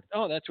evil bird.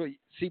 Oh, that's what.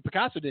 See,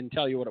 Picasso didn't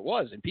tell you what it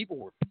was, and people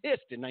were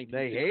pissed in 1960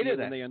 They hated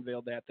when they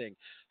unveiled that thing.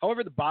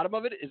 However, the bottom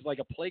of it is like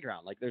a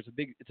playground. Like it's a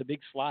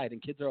big slide,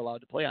 and kids are allowed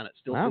to play on it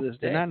still to this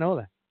day. Did not know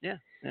that. Yeah,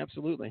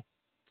 absolutely.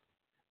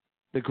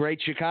 The great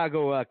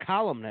Chicago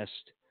columnist,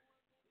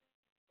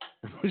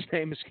 whose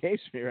name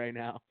escapes me right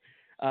now,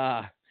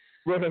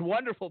 wrote a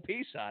wonderful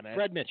piece on it.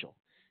 Fred Mitchell.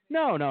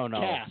 No.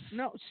 Cass.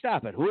 No,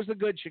 stop it. Who's the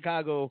good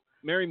Chicago?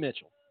 Mary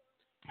Mitchell.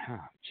 Oh,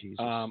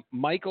 Jesus.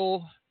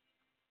 Michael.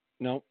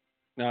 No.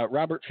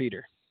 Robert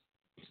Feeder.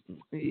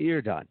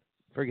 You're done.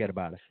 Forget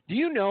about it. Do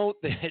you know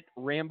that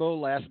Rambo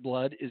Last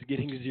Blood is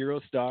getting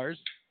 0 stars?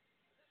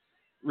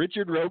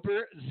 Richard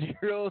Roper,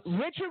 0.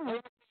 Richard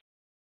Roper.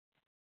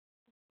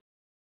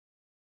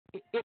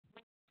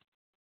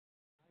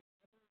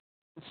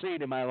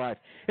 Seen in my life.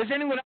 Has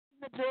anyone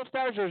else 0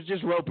 stars, or is it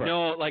just Roper?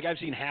 No, like I've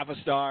seen half a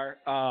star.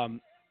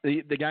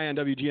 The guy on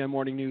WGN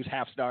Morning News,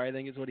 half star, I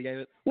think is what he gave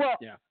it. Well,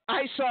 yeah.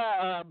 I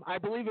saw, I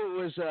believe it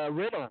was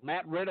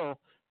Matt Riddle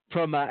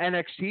from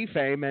NXT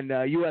fame and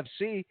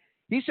UFC.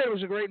 He said it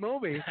was a great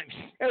movie.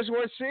 It was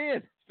worth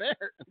seeing. Fair.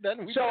 I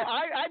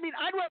mean,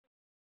 I'd rather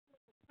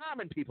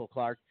common people,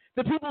 Clark,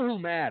 the people who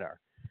matter,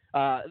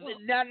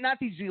 not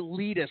these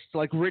elitists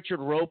like Richard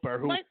Roper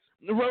who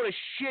wrote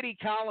a shitty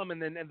column in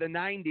the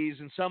 90s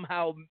and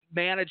somehow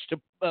managed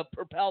to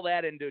propel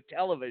that into a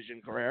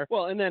television career.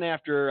 Well, and then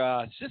after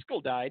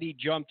Siskel died, he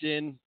jumped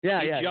in. He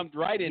jumped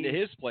right into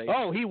his place.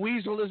 Oh, he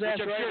weaseled his ass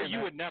which I'm right sure in you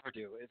there. would never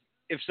do.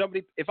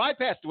 If I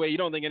passed away, you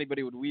don't think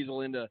anybody would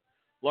weasel into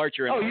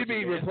Larcher? Oh, you'd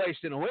be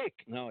replaced in a week.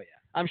 Oh, yeah.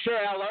 I'm sure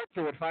Al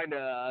Larcher would find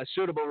a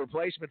suitable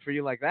replacement for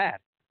you like that.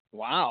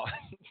 Wow.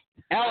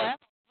 Al.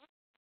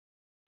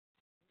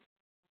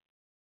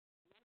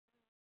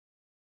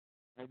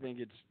 I think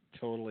it's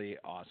totally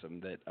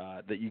awesome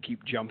that you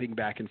keep jumping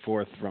back and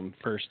forth from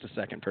first to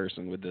second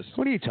person with this.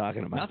 What are you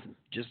talking about? Nothing.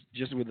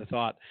 Just with the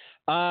thought.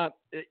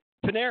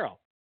 Panero.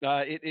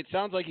 It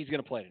sounds like he's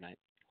going to play tonight.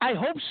 I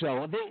hope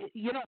so.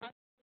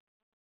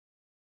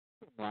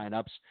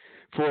 Lineups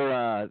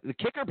for the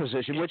kicker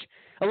position, which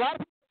a lot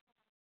of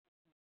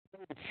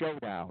people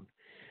showdown.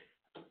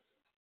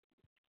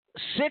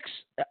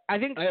 I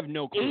think I have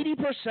no clue.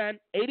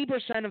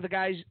 80% of the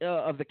guys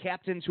of the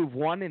captains who've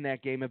won in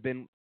that game have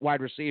been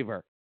wide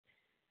receiver.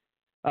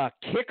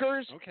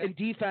 Kickers Okay. and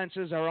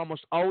defenses are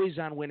almost always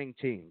on winning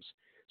teams.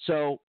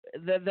 So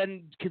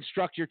then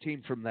construct your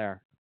team from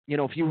there.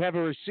 If you have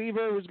a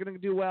receiver who's going to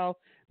do well,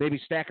 maybe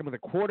stack him with a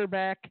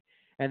quarterback,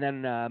 and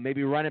then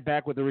maybe run it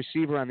back with the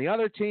receiver on the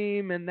other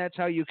team, and that's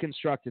how you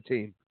construct a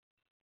team.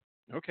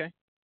 Okay.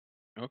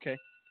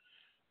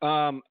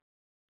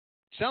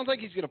 Sounds like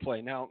he's going to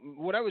play. Now,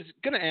 what I was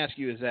going to ask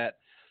you is that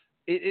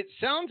it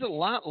sounds a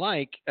lot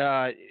like,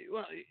 well,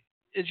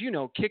 as you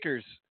know,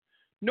 kickers,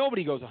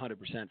 nobody goes 100%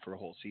 for a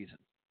whole season.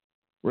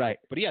 Right.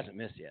 But he hasn't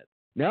missed yet.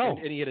 No.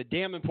 And he had a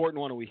damn important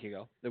one a week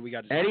ago that we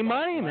got to Eddie talk about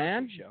Money, on last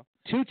man. week's show.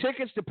 2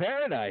 tickets to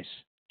paradise.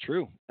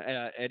 True.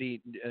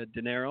 Eddie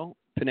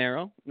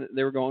Pinero,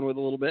 they were going with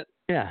a little bit.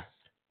 Yeah.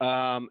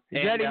 He's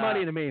Eddie and,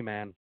 Money to me,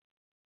 man.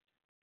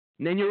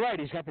 And then you're right.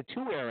 He's got the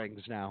 2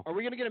 earrings now. Are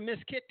we going to get a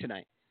missed kick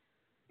tonight?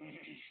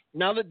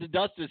 Now that the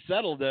dust is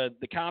settled,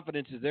 the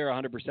confidence is there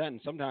 100%. And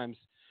sometimes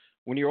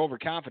when you're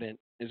overconfident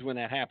is when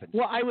that happens.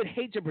 Well, I would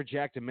hate to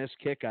project a missed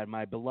kick on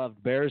my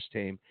beloved Bears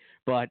team,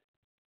 but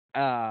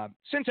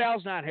since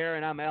Al's not here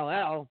and I'm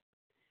LL,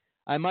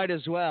 I might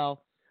as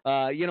well.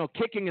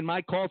 Kicking in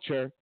my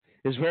culture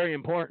is very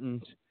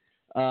important.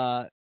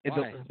 The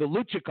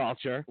lucha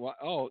culture.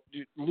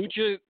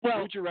 Lucha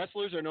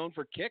wrestlers are known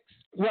for kicks?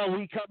 Well,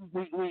 we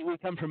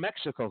come from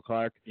Mexico,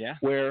 Clark. Yeah.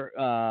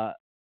 Where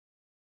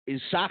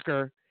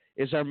soccer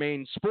is our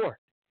main sport.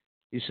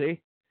 You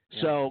see?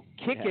 Yeah. So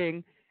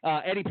kicking,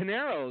 Eddie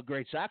Pinero, a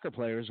great soccer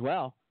player as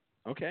well.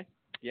 Okay.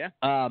 Yeah.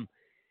 I'm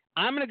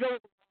going to go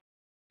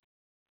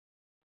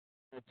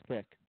with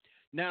kick.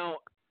 Now,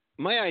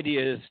 my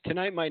idea is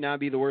tonight might not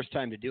be the worst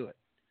time to do it,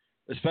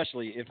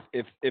 especially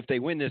if they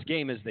win this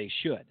game as they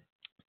should.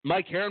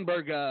 Mike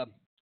Herrenberg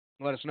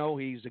let us know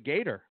he's a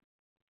Gator.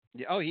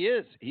 Yeah, oh, he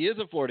is. He is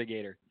a Florida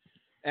Gator.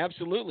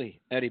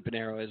 Absolutely, Eddie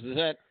Pinero is. Is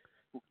that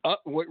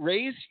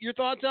raise your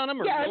thoughts on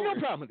him? Or yeah, I have no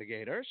problem with the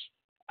Gators.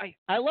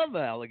 I love the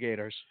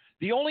alligators.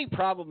 The only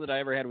problem that I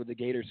ever had with the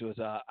Gators was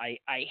I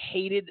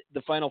hated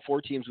the Final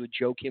Four teams with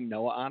Joakim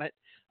Noah on it.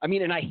 I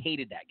mean, and I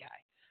hated that guy.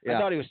 Yeah. I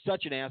thought he was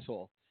such an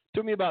asshole.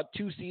 Took me about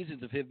 2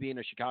 seasons of him being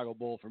a Chicago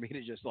Bull for me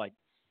to just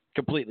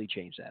completely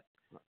change that.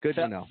 Good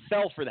to know.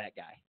 Fell for that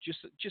guy. Just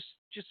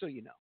so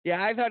you know.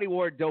 Yeah, I thought he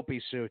wore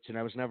dopey suits, and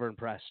I was never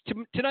impressed.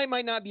 Tonight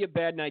might not be a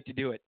bad night to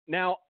do it.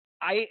 Now,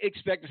 I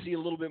expect to see a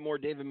little bit more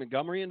David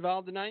Montgomery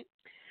involved tonight.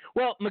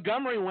 Well,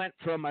 Montgomery went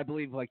from, I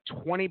believe,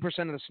 20%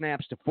 of the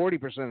snaps to 40%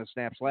 of the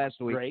snaps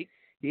last week. Great.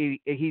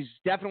 He's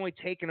definitely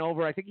taken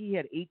over. I think he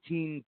had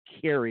 18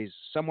 carries,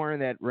 somewhere in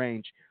that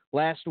range,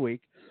 last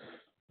week.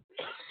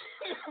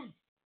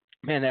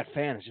 Man, that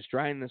fan is just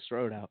drying this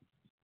throat out.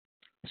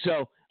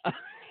 So,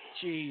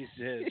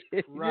 Jesus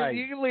Christ.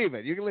 You can leave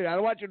it. You can leave it. I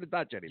don't want you to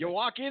touch anything. You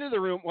walk into the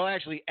room. Well,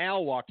 actually,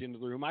 Al walked into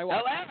the room. I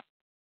walked in.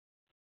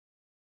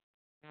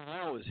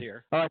 Al was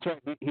here. Oh, that's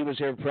right. He was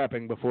here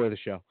prepping before the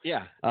show.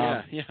 Yeah.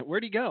 Yeah.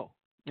 Where'd he go?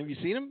 Have you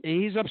seen him?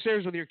 He's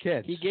upstairs with your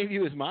kids. He gave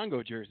you his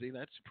Mongo jersey.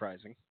 That's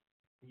surprising.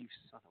 You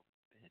son of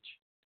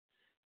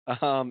a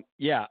bitch.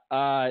 Yeah.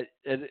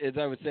 As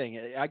I was saying,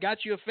 I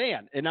got you a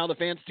fan, and now the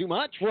fan's too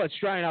much. Well, it's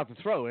drying out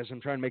the throat as I'm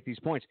trying to make these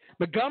points.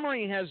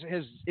 Montgomery has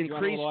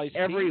increased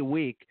every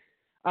week.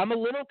 I'm a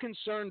little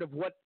concerned of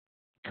what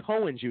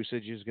Cohen's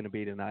usage is going to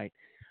be tonight.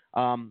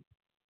 When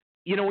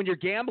you're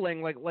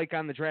gambling, like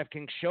on the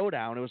DraftKings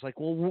Showdown, it was like,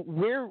 well,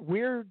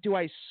 where do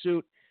I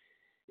suit?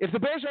 If the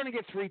Bears are going to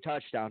get 3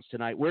 touchdowns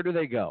tonight, where do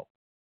they go?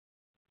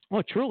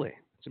 Oh, truly,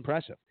 it's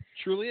impressive.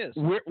 Truly is.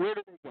 Where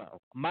do they go?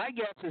 My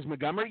guess is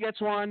Montgomery gets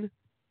 1,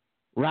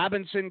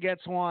 Robinson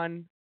gets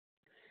 1,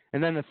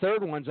 and then the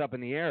third one's up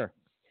in the air.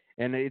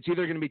 And it's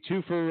either going to be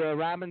 2 for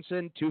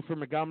Robinson, 2 for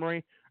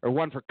Montgomery, or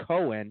 1 for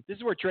Cohen. This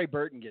is where Trey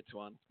Burton gets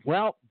 1.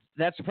 Well,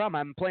 that's the problem.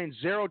 I'm playing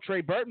 0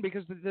 Trey Burton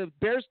because the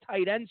Bears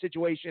tight end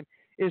situation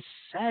is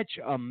such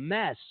a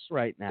mess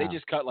right now. They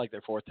just cut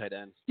their 4th tight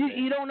end.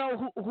 You don't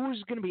know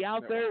who's going to be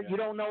out there. You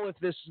don't know if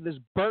this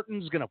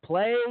Burton's going to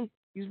play.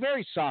 He's a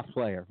very soft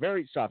player,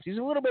 very soft. He's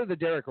a little bit of the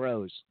Derrick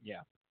Rose.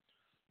 Yeah.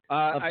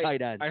 Of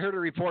tight ends. I heard a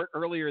report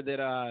earlier that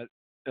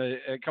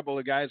a couple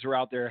of guys were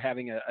out there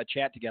having a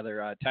chat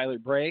together. Tyler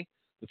Bray,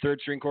 the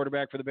 3rd-string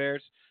quarterback for the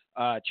Bears,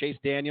 Chase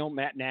Daniel,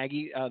 Matt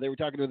Nagy. They were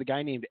talking with a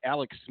guy named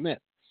Alex Smith.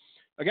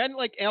 A guy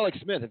like Alex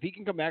Smith, if he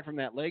can come back from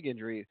that leg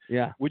injury,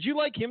 would you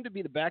like him to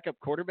be the backup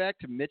quarterback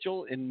to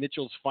Mitchell in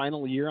Mitchell's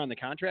final year on the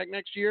contract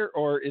next year,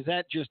 or is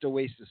that just a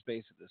waste of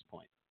space at this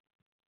point?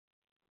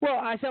 Well,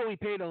 I thought we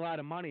paid a lot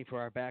of money for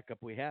our backup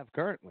we have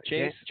currently.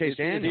 Chase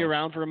Daniel. Is he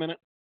around for a minute?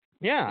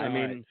 Yeah, I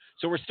mean, right.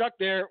 So we're stuck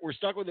there. We're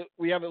stuck with it.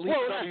 We have at least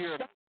a year.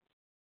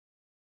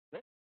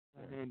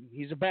 I mean,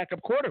 he's a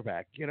backup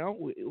quarterback.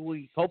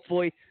 We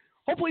hopefully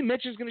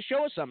Mitch is going to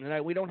show us something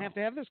tonight. We don't have to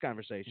have this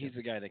conversation. He's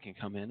the guy that can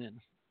come in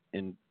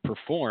and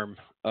perform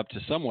up to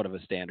somewhat of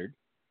a standard.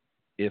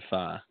 If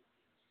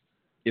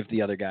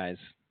the other guys,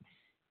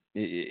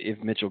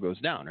 if Mitchell goes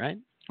down, right?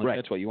 Right.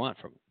 That's what you want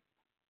from him.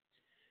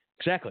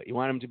 Exactly. You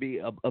want him to be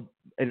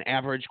an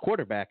average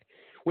quarterback,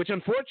 which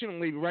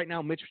unfortunately right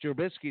now Mitch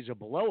Trubisky's a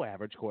below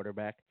average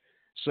quarterback.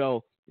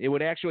 So it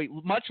would actually,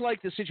 much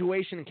like the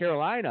situation in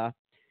Carolina,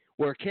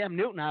 where Cam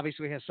Newton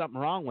obviously has something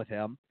wrong with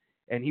him,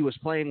 and he was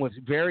playing with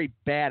very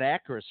bad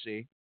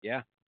accuracy.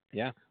 Yeah.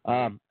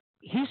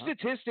 He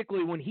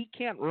statistically, when he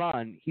can't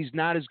run, he's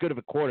not as good of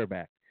a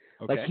quarterback.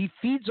 Okay. Like, he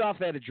feeds off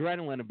that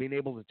adrenaline of being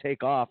able to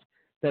take off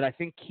that I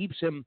think keeps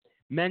him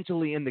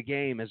mentally in the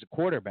game as a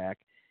quarterback.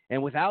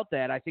 And without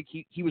that, I think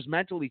he was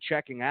mentally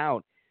checking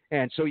out.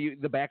 And so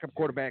the backup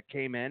quarterback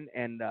came in,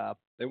 and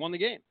they won the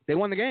game. They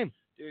won the game.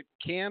 Dude,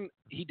 Cam,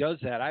 he does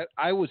that.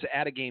 I was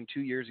at a game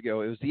 2 years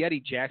ago. It was the Eddie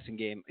Jackson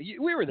game.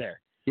 We were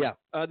there. Yeah.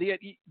 Do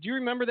you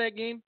remember that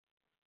game?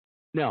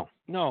 No.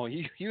 No,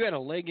 you had a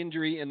leg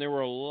injury, and there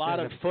were a lot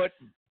of foot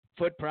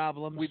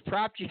problems. We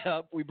propped you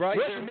up. We brought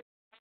you there.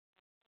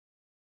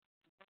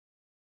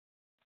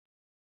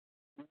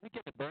 We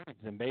kept burning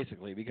him,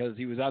 basically, because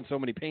he was on so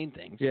many pain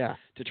things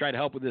to try to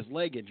help with his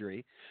leg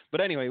injury.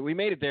 But anyway, we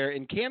made it there,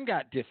 and Cam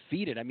got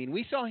defeated. I mean,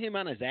 we saw him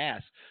on his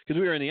ass because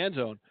we were in the end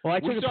zone. Well, I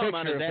took a saw picture him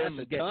on his of ass him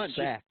a getting ton.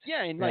 sacked.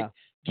 Yeah, and like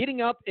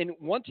getting up, and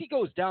once he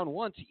goes down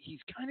once, he's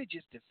kind of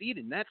just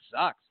defeated, and that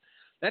sucks.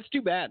 That's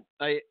too bad.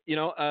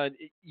 You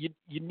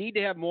need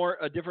to have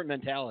a different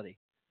mentality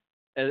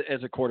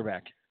as a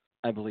quarterback,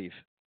 I believe.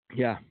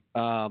 Yeah.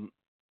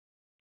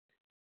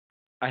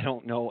 I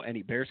don't know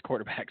any Bears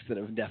quarterbacks that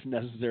have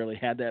necessarily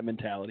had that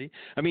mentality.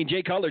 I mean,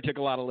 Jay Cutler took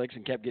a lot of licks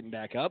and kept getting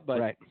back up,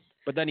 but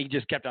then he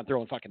just kept on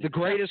throwing fucking. The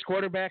greatest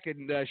quarterback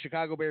in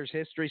Chicago Bears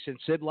history since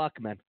Sid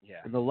Luckman.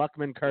 Yeah. And the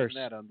Luckman curse.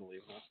 Isn't that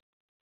unbelievable?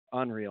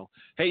 Unreal.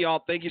 Hey,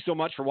 y'all, thank you so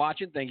much for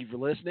watching. Thank you for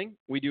listening.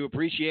 We do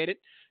appreciate it.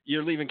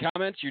 You're leaving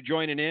comments. You're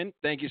joining in.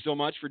 Thank you so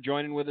much for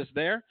joining with us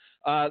there.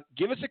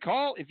 Give us a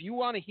call if you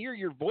want to hear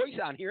your voice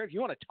on here, if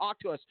you want to talk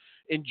to us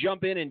and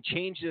jump in and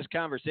change this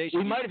conversation.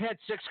 We might have had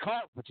 6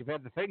 calls, but you've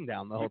had the thing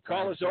down the whole time.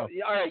 Call us. So.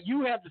 All right,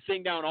 you have the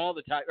thing down all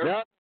the time.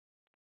 Yep.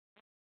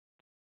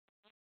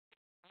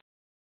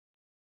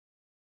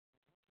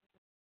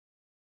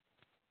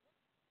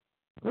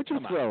 What'd you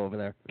throw over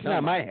there? It's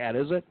not my hat,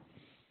 is it?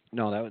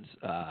 No, that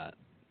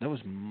was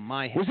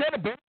my hat. Was that a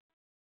bear?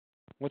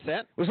 What's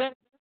that? Was that?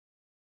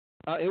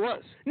 It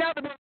was. Now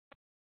the.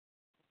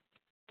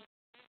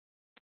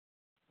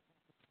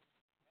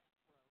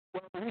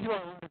 Well, the reason why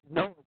I wanted to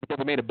know is because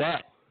we made a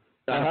bet,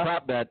 a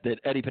prop bet that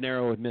Eddie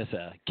Pinero would miss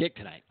a kick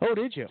tonight. Oh,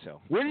 did you?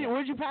 So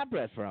where'd you prop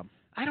bet from?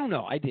 I don't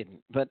know. I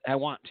didn't, but I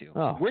want to.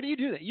 Oh. Where do you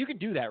do that? You can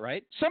do that,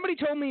 right? Somebody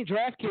told me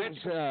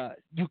DraftKings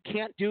you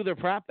can't do their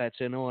prop bets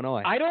in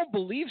Illinois. I don't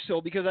believe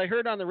so because I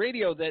heard on the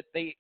radio that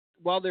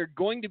while they're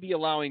going to be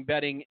allowing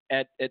betting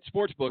at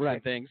sports books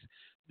and things,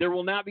 there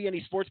will not be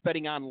any sports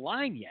betting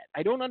online yet.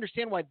 I don't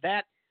understand why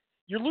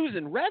you're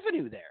losing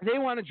revenue there. They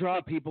want to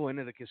draw people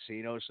into the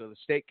casino so the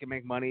state can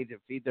make money to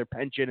feed their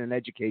pension and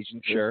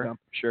education system.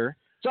 Sure.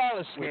 It's all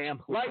a scam.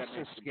 Life's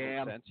a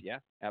scam. Sense. Yeah,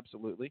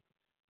 absolutely.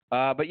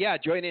 But yeah,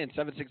 join in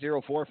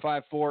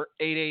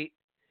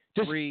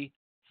 760-454-8834.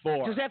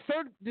 Does that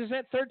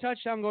third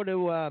touchdown go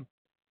to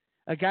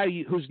a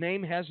guy whose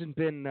name hasn't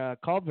been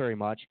called very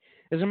much?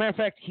 As a matter of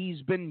fact,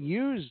 he's been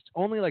used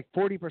only like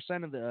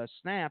 40% of the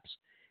snaps,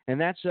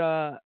 and that's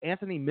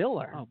Anthony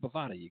Miller. Oh,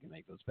 Bovada, you can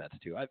make those bets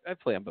too. I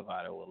play on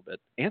Bovada a little bit.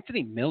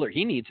 Anthony Miller,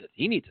 he needs a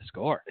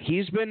score.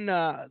 He's been.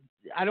 I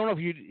don't know if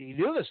you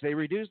do this. They've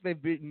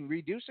been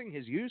reducing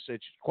his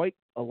usage quite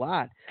a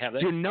lot. Have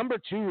they? Your number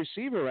 2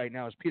 receiver right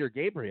now is Peter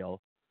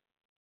Gabriel,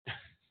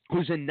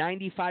 who's in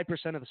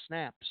 95% of the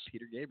snaps.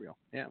 Peter Gabriel,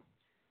 yeah.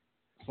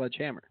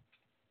 Sledgehammer.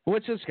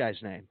 What's this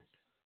guy's name?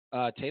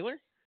 Taylor?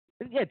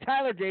 Yeah,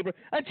 Tyler Gabriel.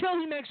 Until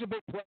he makes a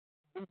big play,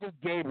 he's just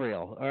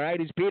Gabriel. All right,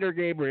 he's Peter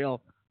Gabriel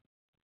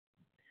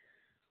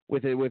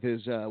with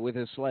his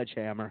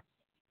sledgehammer.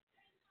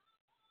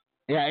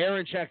 Yeah,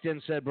 Aaron checked in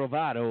and said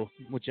bravado,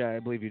 which I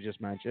believe you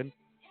just mentioned.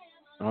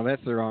 Oh,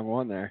 that's the wrong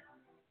one there.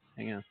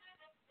 Hang on.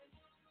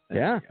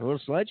 Yeah, a little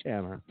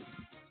sledgehammer.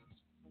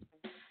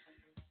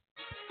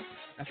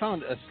 I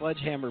found a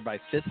sledgehammer by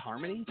Fifth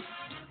Harmony.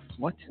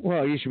 What?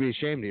 Well, you should be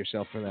ashamed of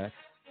yourself for that.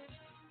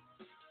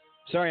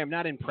 Sorry, I'm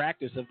not in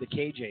practice of the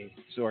KJ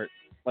sort,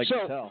 like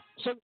yourself.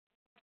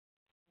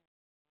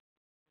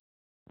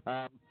 As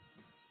a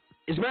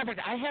matter of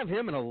fact, I have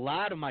him in a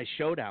lot of my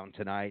showdown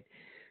tonight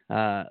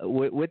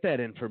with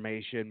that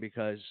information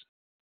because,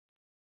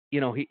 he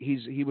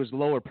was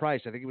lower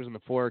priced. I think he was in the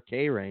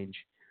 4K range.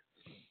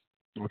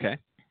 Okay.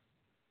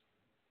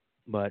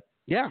 But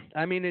yeah,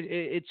 I mean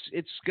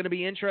it's going to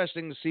be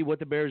interesting to see what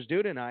the Bears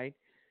do tonight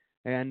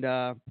and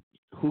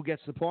who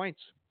gets the points.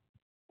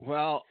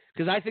 Well,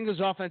 because I think this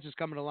offense is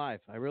coming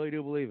alive. I really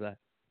do believe that.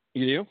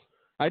 You do?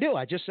 I do.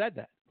 I just said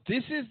that.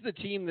 This is the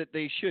team that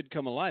they should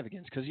come alive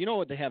against because you know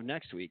what they have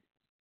next week?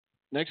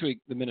 Next week,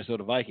 the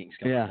Minnesota Vikings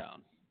come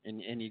down.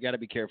 And you got to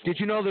be careful. Did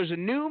you know there's a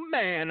new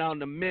man on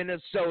the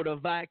Minnesota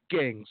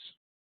Vikings?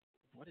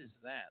 What is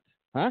that?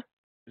 Huh?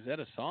 Is that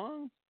a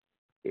song?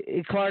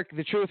 Clark,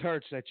 the truth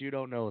hurts that you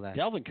don't know that.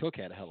 Dalvin Cook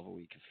had a hell of a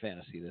week of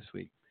fantasy this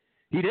week.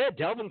 He did.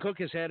 Dalvin Cook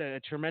has had a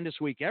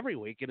tremendous week every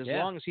week, and as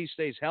long as he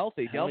stays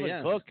healthy,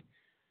 Dalvin Cook,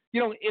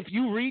 if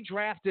you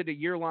redrafted a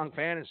year-long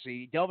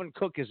fantasy, Dalvin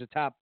Cook is a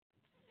top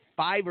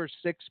 5 or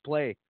 6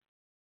 play.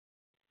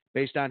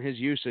 based on his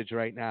usage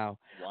right now.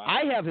 Wow.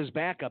 I have his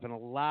backup in a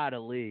lot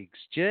of leagues,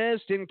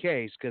 just in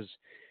case, because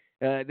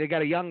they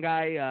got a young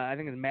guy, I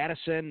think it's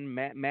Madison,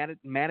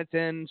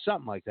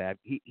 something like that.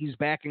 He's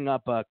backing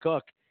up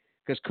Cook,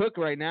 because Cook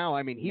right now,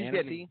 I mean,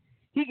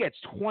 he gets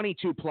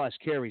 22-plus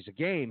carries a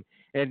game,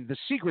 and the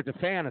secret to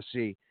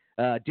fantasy,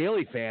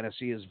 daily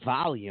fantasy, is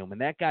volume,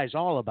 and that guy's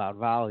all about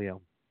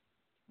volume.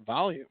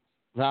 Volume.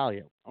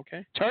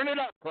 Okay. Turn it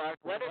up, Clark.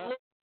 Let it look.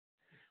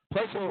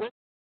 Play some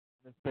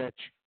this bitch.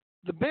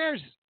 The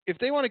Bears, if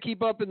they want to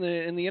keep up in the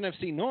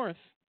NFC North,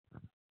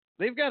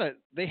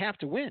 they have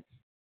to win.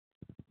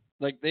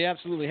 Like, they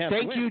absolutely have to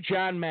win. Thank you,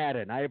 John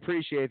Madden. I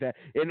appreciate that.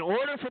 In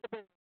order for the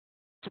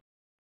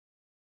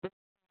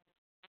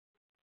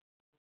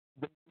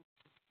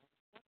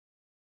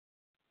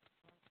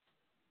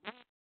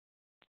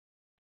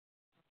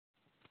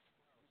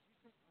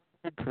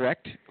Bears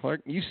correct,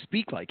 Clark? You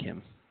speak like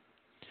him.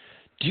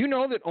 Do you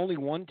know that only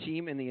one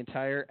team in the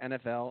entire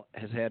NFL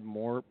has had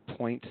more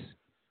points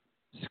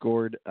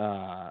scored,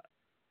 or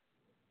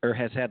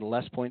has had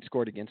less points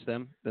scored against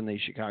them than the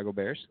Chicago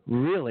Bears?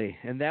 Really?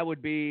 And that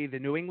would be the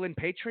New England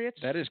Patriots?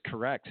 That is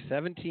correct.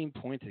 17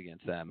 points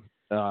against them.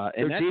 Their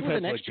and that's with defense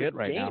an extra legit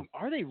right game. now.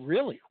 Are they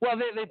really? Well,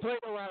 they played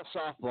a lot of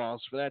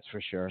softballs, that's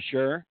for sure.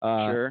 Sure.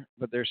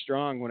 But they're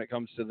strong when it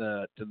comes to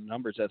the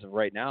numbers as of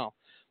right now.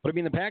 But I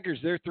mean, the Packers,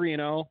 they're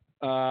 3-0.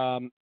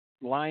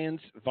 Lions,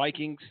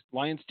 Vikings.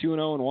 Lions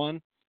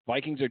 2-0-1.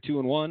 Vikings are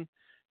 2-1,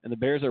 and the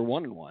Bears are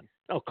 1-1.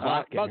 Oh,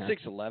 clock about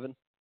 6-11.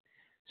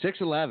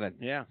 6-11.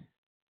 Yeah.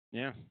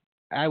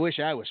 I wish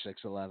I was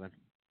 6'11".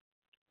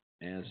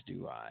 As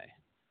do I.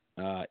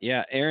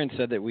 Aaron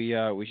said that we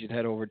should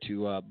head over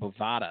to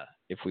Bovada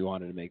if we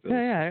wanted to make those.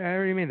 Yeah, I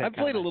already mean that. I've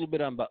played a little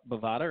bit on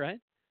Bovada, right?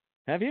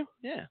 Have you?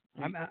 Yeah.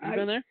 You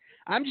been there?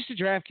 I'm just a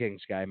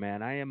DraftKings guy,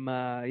 man. I am,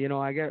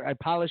 I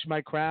polish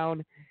my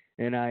crown,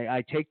 and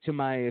I take to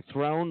my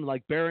throne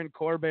like Baron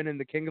Corbin in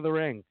The King of the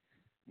Ring.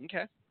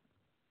 Okay.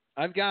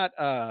 I've got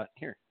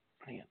here.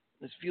 Hang on.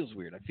 This feels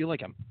weird. I feel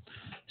like I'm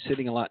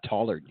sitting a lot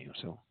taller than you.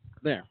 So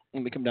there.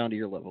 Let me come down to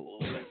your level a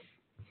little bit.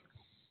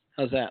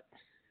 How's that?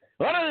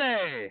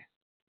 Orale!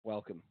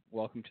 Welcome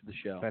to the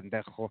show.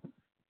 Pendejo.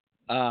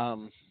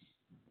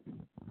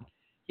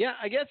 Yeah,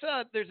 I guess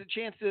there's a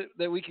chance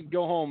that we could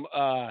go home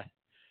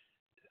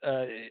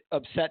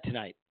upset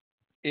tonight.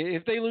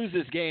 If they lose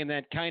this game,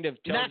 that kind of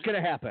not going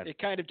to happen. It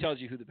kind of tells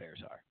you who the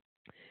Bears are.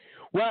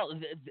 Well,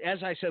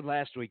 as I said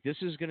last week,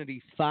 this is going to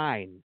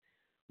define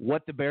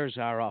what the Bears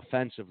are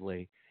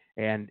offensively,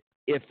 and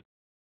if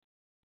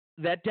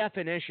that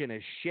definition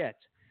is shit,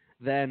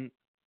 then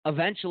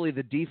eventually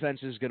the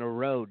defense is going to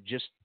erode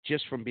just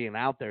from being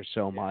out there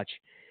so much.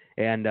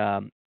 And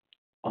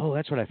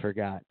that's what I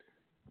forgot.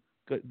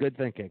 Good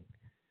thinking.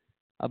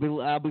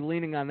 I'll be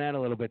leaning on that a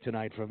little bit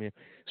tonight from you.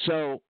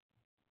 So,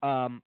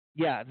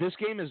 this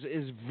game is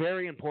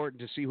very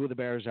important to see who the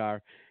Bears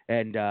are,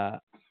 and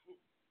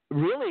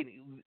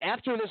really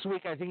after this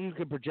week, I think you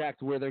can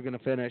project where they're going to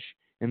finish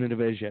in the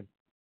division.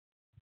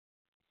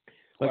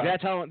 Like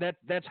that's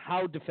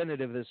how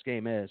definitive this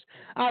game is.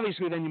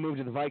 Obviously, then you move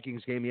to the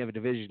Vikings game. You have a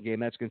division game.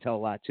 That's going to tell a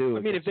lot too.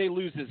 I mean, if they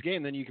lose this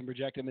game, then you can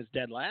project them as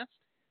dead last.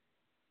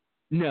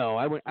 No,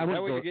 I wouldn't. I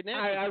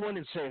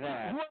wouldn't say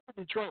that. Who are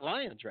the Detroit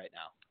Lions right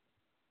now?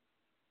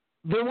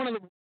 They're one of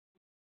the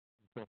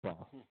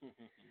football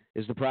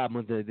is the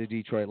problem with the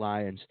Detroit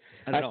Lions.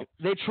 I don't know.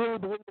 They truly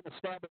believe in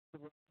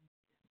establishing,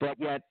 but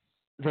yet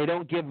they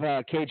don't give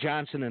Kay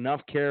Johnson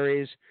enough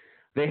carries.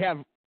 They have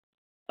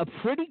a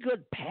pretty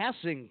good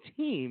passing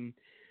team,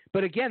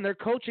 but again, their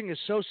coaching is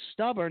so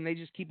stubborn. They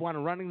just keep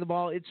wanting running the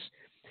ball.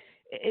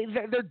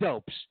 They're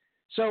dopes.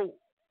 So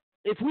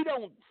if we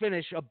don't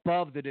finish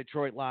above the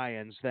Detroit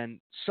Lions, then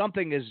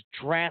something is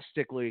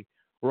drastically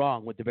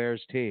wrong with the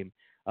Bears team.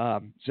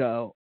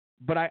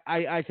 But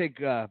I think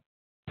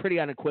pretty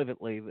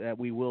unequivocally that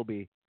we will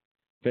be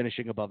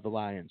finishing above the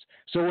Lions.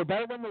 So we're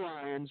better than the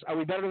Lions. Are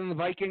we better than the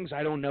Vikings?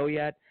 I don't know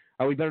yet.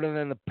 Are we better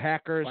than the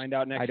Packers? Find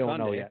out next Sunday. I don't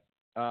know yet.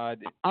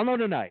 I'll know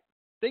tonight.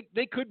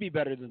 They could be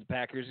better than the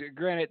Packers.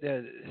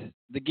 Granted,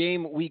 the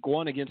game week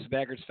 1 against the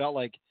Packers felt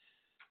like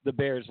the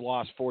Bears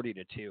lost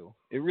 40-2.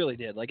 It really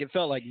did. Like, it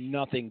felt like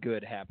nothing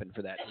good happened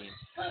for that team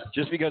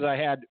just because I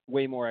had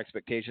way more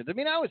expectations. I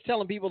mean, I was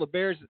telling people the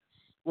Bears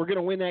were going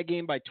to win that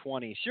game by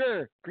 20.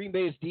 Sure, Green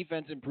Bay's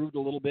defense improved a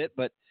little bit,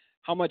 but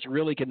how much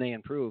really can they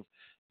improve?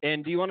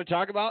 And do you want to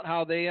talk about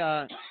how they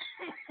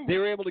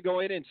were able to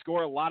go in and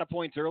score a lot of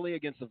points early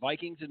against the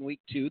Vikings in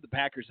week 2, the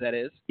Packers, that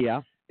is?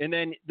 Yeah. And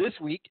then this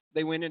week,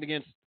 they went in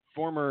against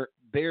former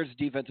Bears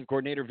defensive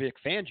coordinator Vic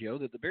Fangio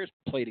that the Bears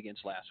played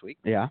against last week.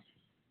 Yeah.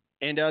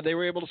 And they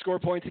were able to score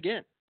points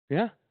again.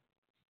 Yeah.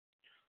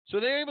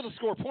 So they were able to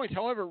score points.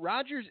 However,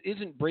 Rodgers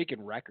isn't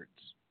breaking records.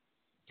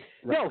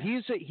 No,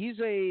 he's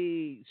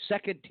a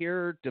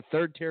second-tier to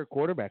third-tier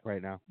quarterback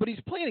right now. But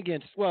he's playing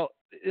against, well,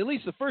 at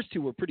least the first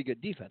two were pretty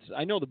good defenses.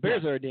 I know the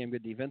Bears are a damn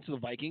good defense. The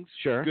Vikings,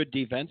 sure, good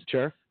defense.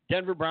 Sure.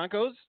 Denver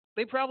Broncos,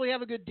 they probably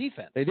have a good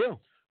defense. They do.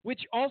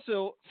 Which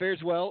also fares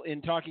well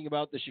in talking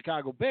about the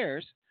Chicago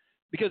Bears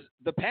because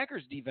the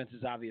Packers' defense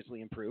is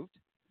obviously improved.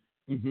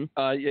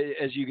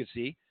 as you can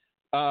see.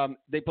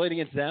 They played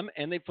against them,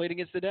 and they played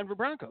against the Denver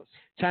Broncos.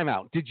 Time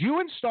out. Did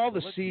you install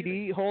the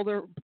CD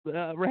holder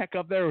rack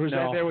up there, or was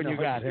that there when you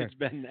got here? It's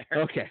been there.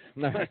 Okay.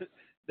 Right.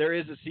 There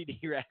is a CD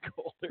rack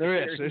holder.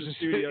 There is. There's a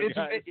studio,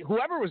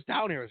 whoever was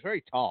down here was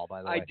very tall,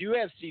 by the way. I do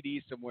have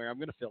CDs somewhere. I'm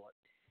going to fill it.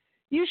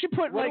 You should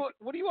put what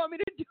do you want me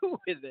to do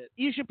with it?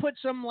 You should put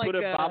some put a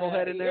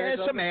bobblehead in there.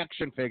 Yeah, some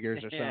action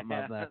figures or something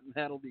like that.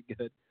 That'll be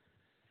good.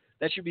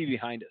 That should be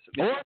behind us.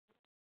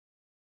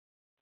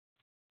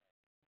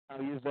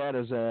 I'll use that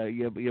as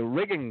your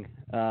rigging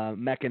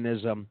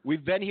mechanism.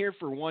 We've been here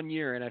for 1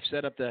 year, and I've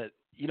set up the.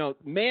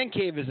 Man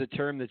cave is a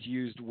term that's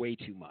used way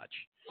too much.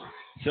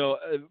 So,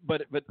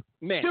 but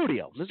man,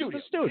 studio. This is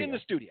the studio. In the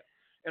studio,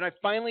 and I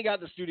finally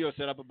got the studio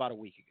set up about a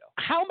week ago.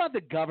 How about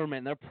the government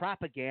and their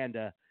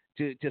propaganda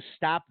to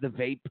stop the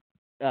vape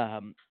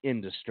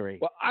industry?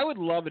 Well, I would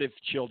love it if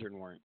children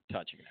weren't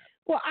touching that.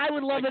 Well, I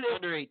would love it if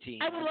under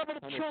 18. I would love it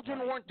if children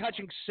weren't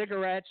touching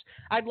cigarettes.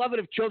 I'd love it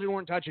if children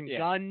weren't touching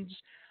guns.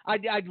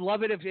 I'd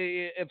love it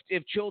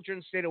if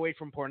children stayed away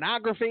from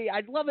pornography.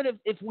 I'd love it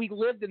if we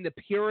lived in the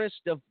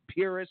purest of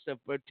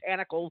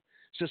botanical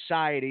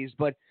societies,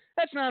 but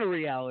that's not a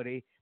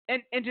reality.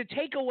 And to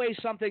take away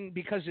something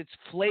because it's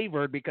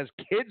flavored, because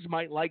kids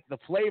might like the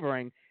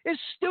flavoring, is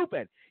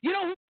stupid. You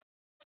know,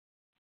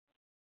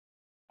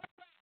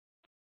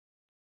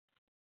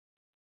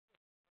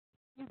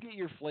 you get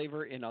your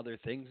flavor in other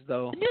things,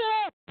 though. Yeah.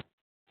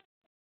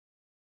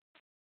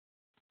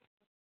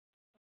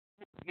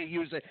 You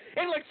use it,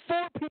 and like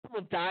 4 people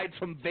have died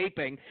from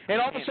vaping,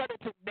 and all of a sudden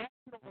it's a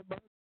national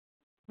emergency.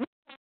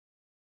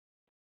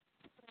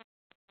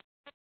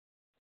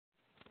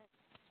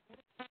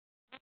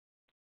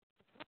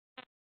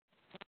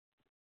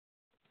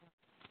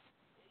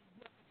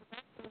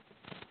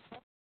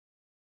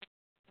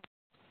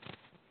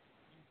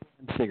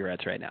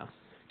 Cigarettes right now.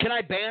 Can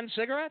I ban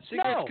cigarettes?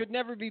 Cigarettes could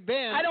never be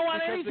banned. I don't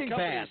want because anything the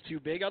company banned. is too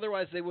big.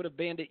 Otherwise, they would have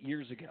banned it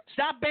years ago.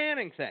 Stop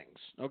banning things.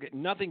 Okay,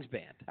 nothing's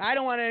banned. I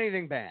don't want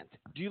anything banned.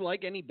 Do you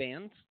like any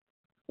bands?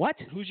 What?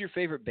 Who's your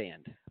favorite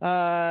band?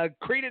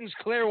 Creedence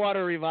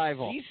Clearwater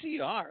Revival.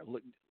 CCR.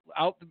 Look,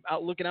 out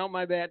looking out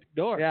my back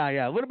door.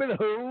 Yeah. A little bit of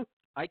Who.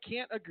 I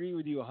can't agree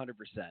with you 100%.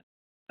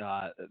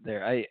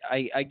 There,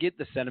 I get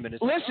the sentiment.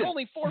 It's Listen,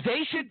 only 4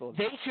 people.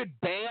 They should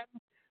ban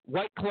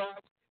White Claw.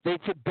 They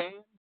should ban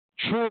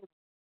True.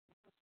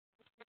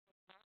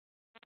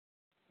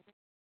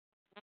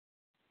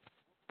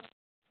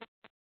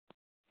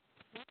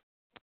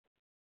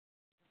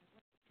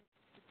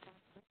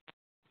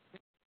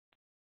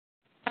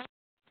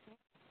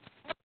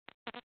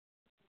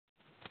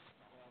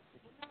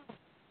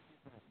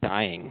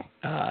 Dying,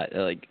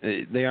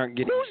 they aren't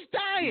getting. Who's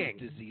dying?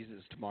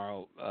 Diseases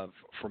tomorrow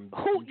from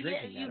Who?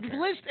 drinking. You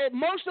list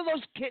most of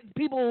those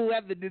people who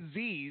have the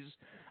disease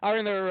are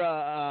in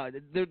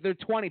their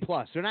 20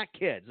 plus. They're not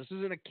kids. This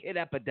isn't a kid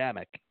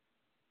epidemic.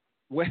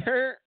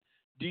 Where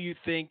do you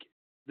think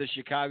the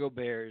Chicago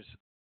Bears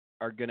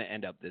are going to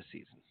end up this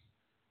season?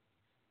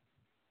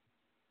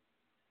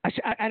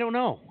 I don't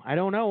know. I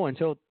don't know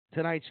until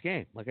tonight's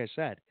game. Like I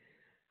said.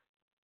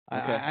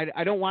 Okay.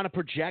 I don't want to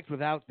project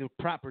without the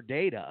proper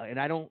data, and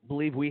I don't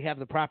believe we have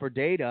the proper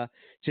data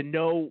to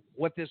know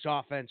what this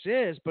offense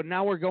is. But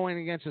now we're going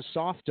against a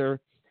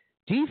softer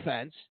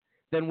defense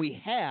than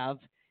we have,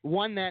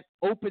 one that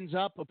opens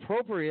up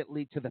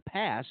appropriately to the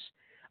pass.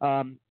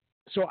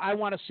 So I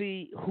want to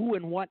see who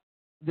and what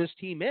this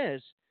team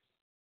is.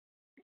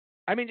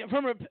 I mean,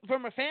 from a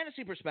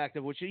fantasy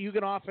perspective, which you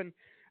can often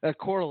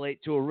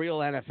correlate to a real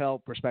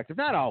NFL perspective,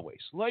 not always.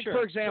 Like, sure,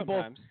 for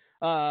example,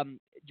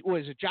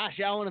 was it Josh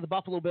Allen of the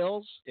Buffalo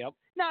Bills? Yep.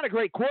 Not a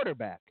great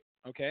quarterback.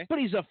 Okay. But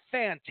he's a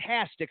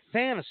fantastic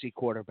fantasy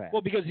quarterback.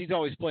 Well, because he's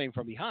always playing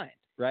from behind,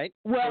 right?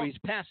 Well, so he's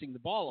passing the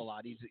ball a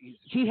lot.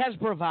 He has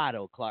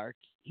bravado, Clark.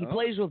 He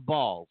plays with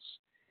balls.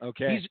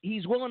 Okay.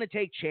 He's willing to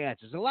take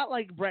chances. A lot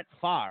like Brett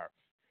Favre.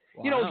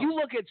 Wow. You know, if you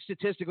look at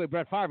statistically,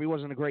 Brett Favre, he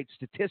wasn't a great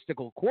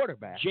statistical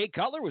quarterback. Jay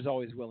Cutler was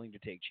always willing to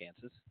take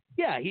chances.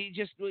 Yeah, he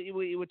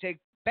would take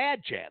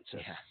bad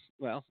chances. Yeah.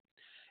 Well,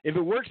 if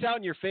it works out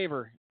in your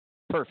favor,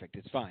 perfect.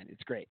 It's fine.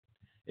 It's great.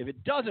 If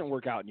it doesn't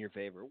work out in your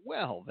favor,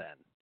 well then,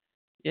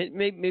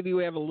 maybe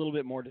we have a little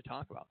bit more to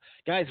talk about.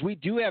 Guys, we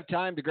do have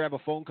time to grab a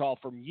phone call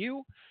from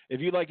you.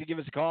 If you'd like to give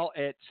us a call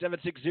at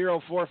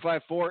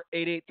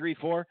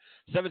 760-454-8834,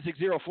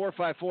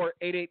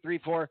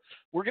 760-454-8834.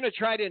 We're going to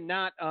try to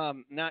not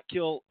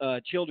kill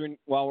children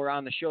while we're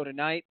on the show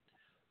tonight.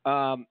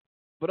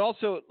 But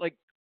also, like,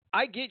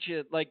 I get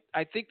you. Like,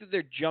 I think that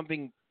they're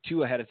jumping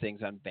too ahead of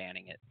things on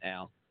banning it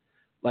now.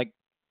 Like,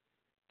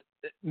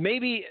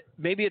 maybe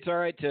it's all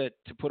right to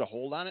put a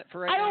hold on it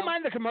for right now. I don't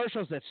mind the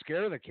commercials that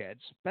scare the kids.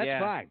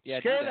 That's fine. Yeah,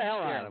 scare the hell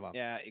out of them.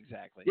 Yeah,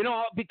 exactly. You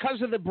know,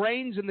 because of the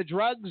brains and the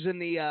drugs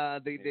and the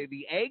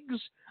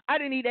eggs, I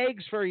didn't eat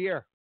eggs for a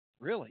year.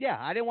 Really? Yeah,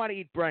 I didn't want to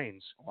eat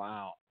brains.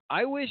 Wow.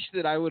 I wish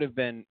that I would have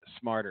been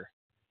smarter.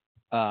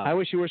 I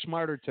wish you were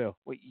smarter too.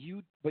 But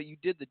you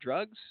did the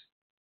drugs?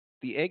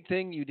 The egg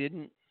thing you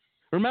didn't?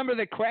 Remember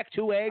they crack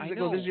 2 eggs? They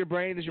know. go, this is your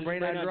brain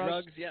on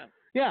drugs? Yeah.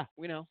 Yeah.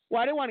 We know.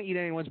 Well, I didn't want to eat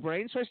anyone's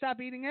brain, so I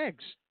stopped eating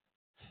eggs.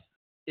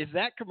 Is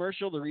that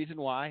commercial the reason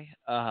why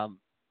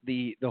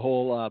the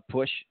whole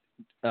push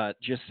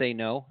just say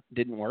no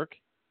didn't work?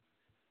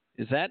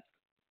 Is that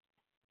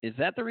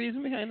the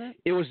reason behind that?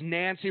 It was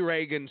Nancy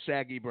Reagan's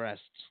saggy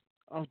breasts.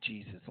 Oh,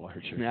 Jesus,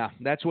 Larcher. Yeah,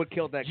 that's what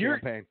killed that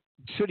campaign.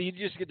 So do you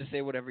just get to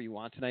say whatever you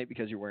want tonight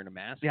because you're wearing a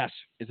mask? Yes.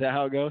 Is that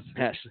how it goes?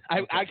 Yes.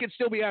 Okay. I could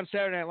still be on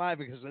Saturday Night Live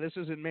because this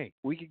isn't me.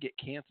 We could get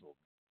canceled.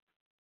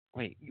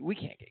 Wait, we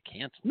can't get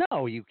canceled.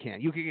 No, you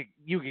can't. You can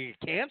get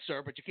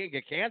cancer, but you can't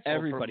get canceled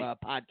Everybody, from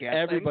podcasting.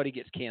 Everybody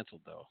gets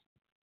canceled, though.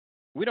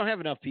 We don't have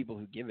enough people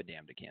who give a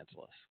damn to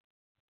cancel us.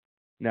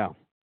 No.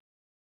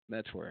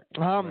 That's where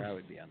I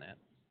would be on that.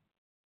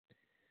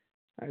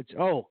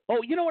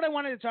 You know what I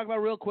wanted to talk about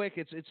real quick?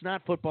 It's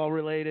not football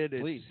related.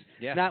 Please,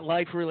 yeah. Not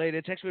life related.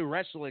 It's actually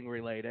wrestling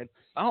related.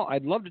 Oh,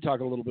 I'd love to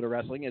talk a little bit of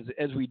wrestling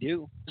as we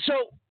do. So,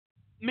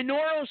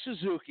 Minoru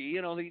Suzuki,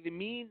 the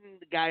mean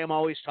guy I'm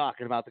always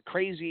talking about, the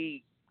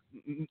crazy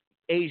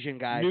Asian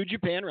guy. New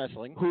Japan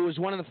Wrestling. Who is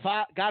one of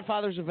the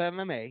godfathers of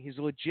MMA. He's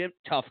a legit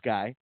tough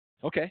guy.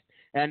 Okay.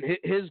 And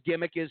his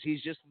gimmick is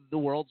he's just the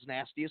world's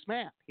nastiest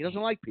man. He doesn't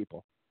like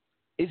people.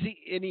 Is he?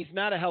 And he's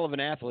not a hell of an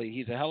athlete.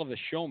 He's a hell of a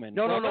showman.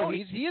 No.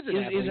 He is an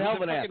athlete. He's a hell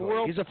of an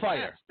athlete. He's a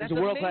fighter. He's a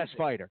world-class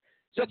fighter.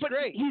 So, That's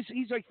great.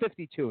 He's like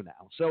 52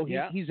 now, so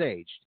he's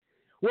aged.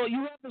 Well, you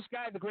have this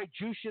guy, the great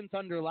Jushin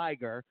Thunder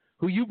Liger,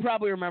 who you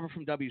probably remember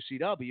from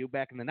WCW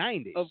back in the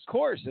 90s. Of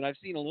course, and I've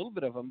seen a little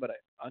bit of him, but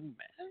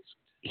unmasked.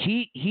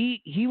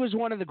 He was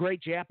one of the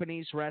great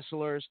Japanese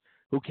wrestlers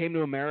who came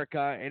to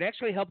America and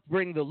actually helped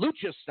bring the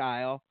lucha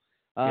style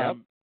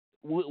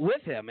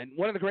with him. And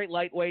one of the great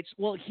lightweights.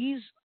 Well, he's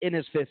in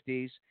his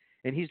 50s,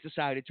 and he's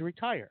decided to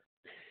retire.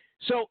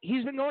 So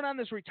he's been going on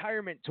this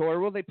retirement tour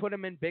where they put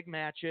him in big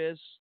matches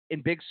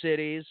in big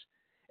cities,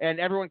 and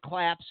everyone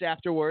claps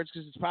afterwards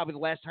because it's probably the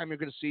last time you're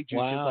going to see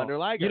Jushin Thunder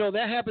Liger.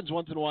 That happens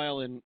once in a while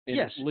in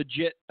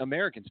legit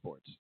American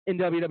sports. In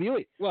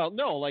WWE. Well,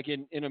 no, like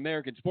in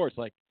American sports,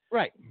 like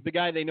right. The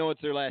guy they know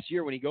it's their last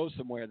year when he goes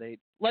somewhere. The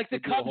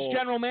Cubs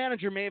general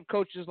manager may have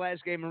coached his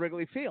last game in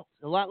Wrigley Field.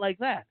 A lot like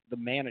that. The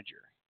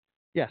manager.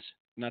 Yes.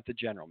 Not the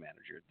general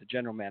manager. The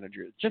general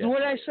manager. That's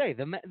what I say.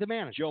 The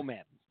manager. Joe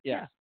Madden.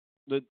 Yeah.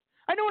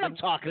 I know what I'm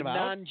talking about. The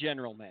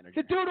non-general manager.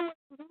 The dude who wears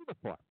the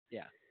uniform.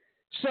 Yeah.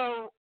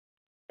 So,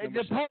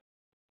 the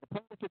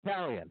Polish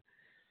Italian.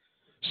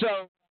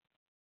 So,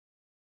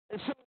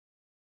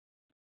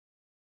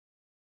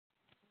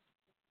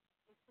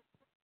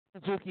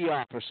 Suzuki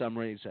off for some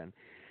reason.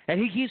 And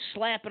he keeps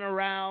slapping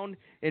around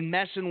and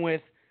messing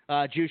with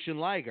Jushin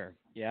Liger.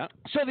 Yeah.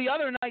 So the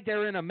other night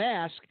they're in a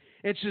mask,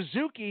 and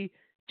Suzuki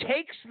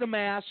takes the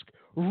mask,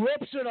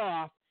 rips it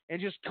off,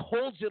 and just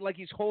holds it like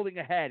he's holding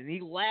a head. And he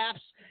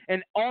laughs,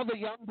 and all the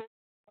young boys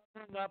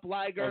covering up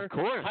Liger,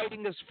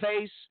 hiding his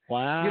face.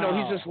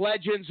 Wow. He's this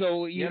legend,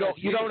 so you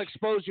don't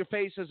expose your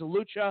face as a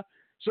lucha.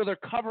 So they're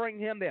covering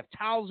him. They have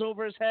towels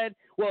over his head.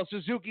 Well,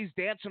 Suzuki's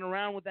dancing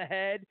around with the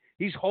head.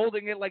 He's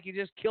holding it like he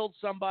just killed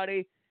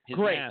somebody. His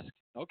Great. mask.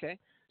 Okay.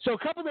 So a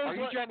couple days. Are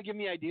you trying to give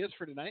me ideas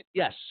for tonight?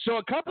 Yes. So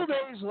a couple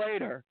days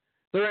later,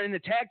 they're in the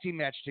tag team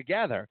match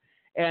together,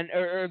 and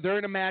or they're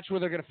in a match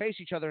where they're going to face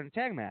each other in a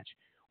tag match.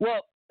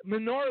 Well,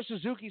 Minoru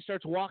Suzuki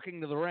starts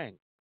walking to the ring.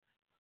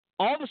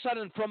 All of a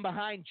sudden, from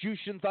behind,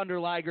 Jushin Thunder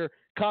Liger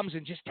comes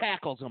and just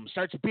tackles him,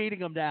 starts beating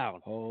him down.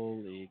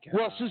 Holy cow.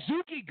 Well,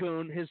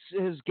 Suzuki-gun,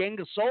 his gang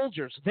of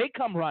soldiers, they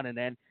come running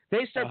in.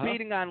 They start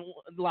beating on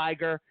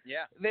Liger.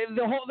 Yeah.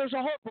 There's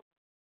a whole.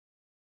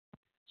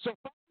 So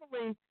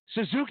finally,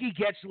 Suzuki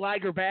gets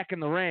Liger back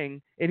in the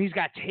ring, and he's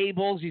got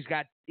tables.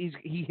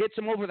 He hits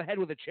him over the head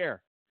with a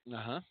chair.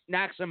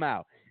 Knocks him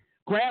out.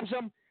 Grabs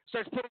him,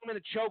 starts putting him in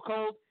a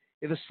chokehold,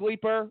 the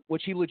sleeper,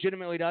 which he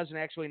legitimately does, and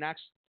actually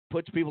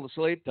puts people to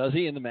sleep. Does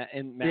he in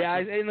Yeah,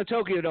 in the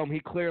Tokyo Dome,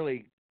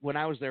 when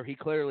I was there, he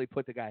clearly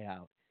put the guy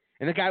out.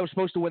 And the guy was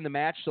supposed to win the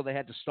match, so they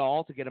had to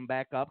stall to get him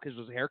back up because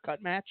it was a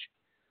haircut match.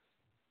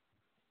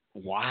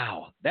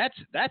 Wow. That's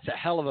a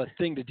hell of a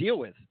thing to deal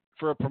with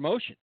for a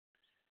promotion.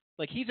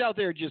 Like, he's out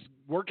there just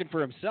working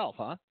for himself,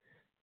 huh?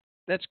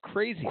 That's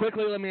crazy.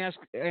 Quickly, let me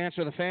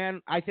answer the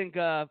fan. I think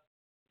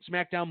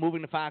SmackDown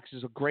moving to Fox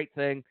is a great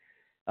thing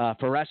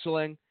for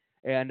wrestling,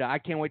 and I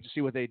can't wait to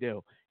see what they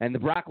do. And the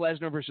Brock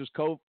Lesnar versus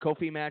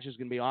Kofi match is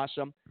going to be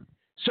awesome.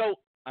 So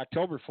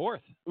October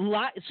 4th.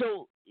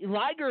 So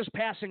Liger is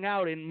passing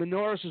out, and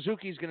Minoru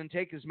Suzuki is going to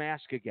take his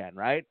mask again,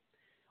 right?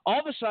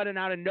 All of a sudden,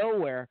 out of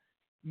nowhere,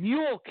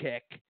 mule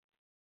kick.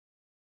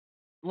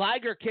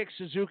 Liger kicks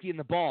Suzuki in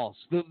the balls.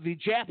 The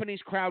Japanese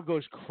crowd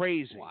goes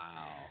crazy.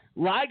 Wow.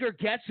 Liger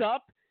gets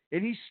up,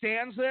 and he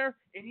stands there,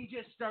 and he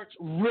just starts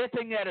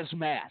ripping at his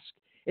mask.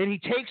 And he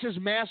takes his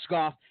mask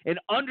off, and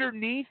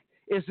underneath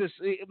is this,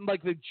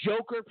 like the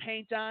Joker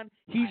paint on.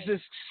 He's this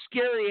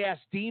scary-ass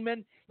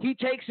demon. He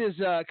takes his,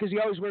 because he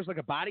always wears like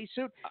a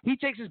bodysuit, he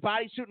takes his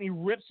bodysuit and he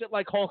rips it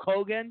like Hulk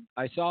Hogan.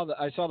 I saw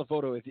the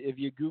photo. If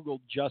you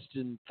Google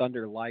Jushin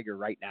Thunder Liger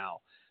right now,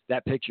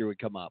 that picture would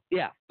come up.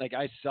 Yeah. Like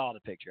I saw the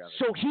picture of it.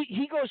 So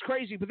he goes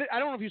crazy, but I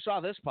don't know if you saw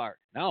this part.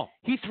 No.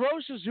 He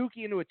throws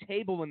Suzuki into a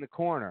table in the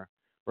corner,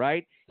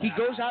 right? He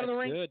goes out of the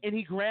ring and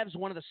he grabs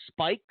one of the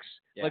spikes,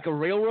 like a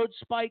railroad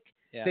spike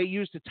they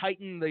use to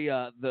tighten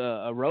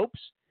the ropes.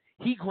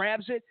 He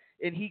grabs it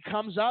and he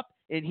comes up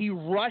and he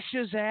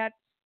rushes at.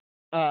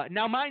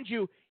 Now, mind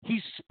you,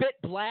 he spit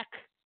black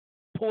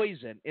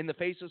poison in the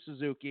face of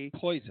Suzuki.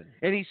 Poison.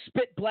 And he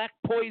spit black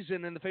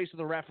poison in the face of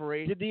the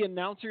referee. Did the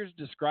announcers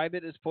describe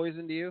it as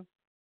poison to you?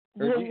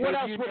 Well, what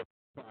else?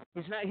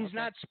 He's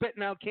not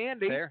spitting out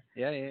candy. Fair.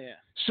 Yeah.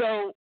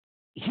 So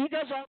he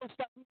does all this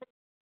stuff.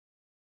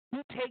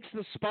 He takes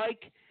the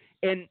spike,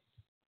 and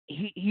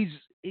he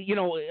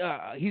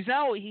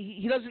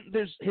doesn't.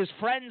 His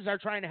friends are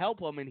trying to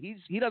help him, and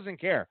he doesn't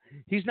care.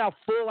 He's now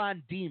full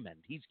on demon.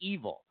 He's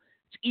evil.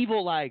 It's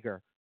evil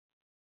Liger,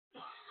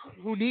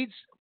 who needs.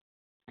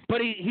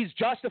 But he's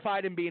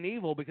justified in being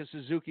evil because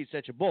Suzuki's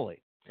such a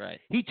bully. Right.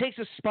 He takes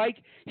a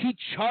spike. He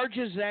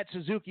charges at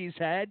Suzuki's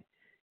head,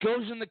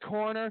 goes in the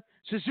corner.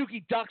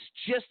 Suzuki ducks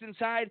just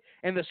inside,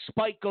 and the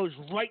spike goes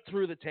right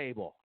through the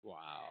table.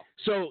 Wow.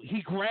 So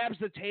he grabs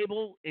the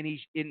table, and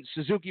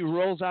Suzuki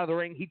rolls out of the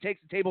ring. He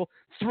takes the table,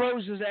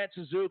 throws it at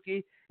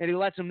Suzuki, and he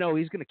lets him know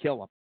he's going to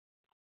kill him.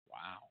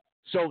 Wow.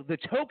 So the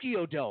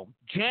Tokyo Dome,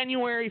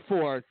 January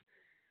 4th,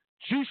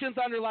 Jushin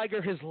Thunder Liger,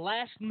 his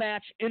last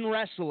match in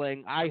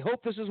wrestling. I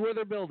hope this is where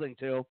they're building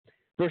to,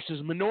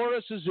 versus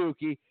Minoru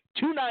Suzuki.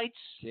 2 nights.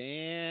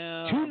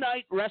 Damn.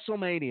 2-night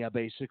WrestleMania,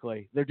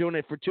 basically. They're doing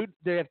it for 2.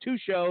 They have 2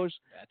 shows.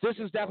 This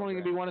is definitely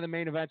going to be one of the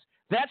main events.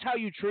 That's how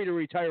you treat a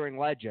retiring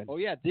legend. Oh,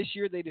 yeah. This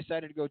year they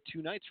decided to go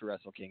 2 nights for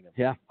Wrestle Kingdom.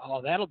 Yeah.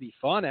 Oh, that'll be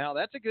fun, Al.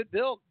 That's a good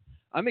build.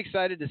 I'm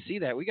excited to see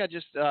that. We got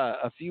just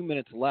a few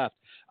minutes left.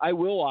 I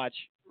will watch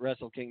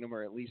Wrestle Kingdom,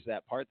 or at least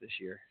that part this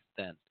year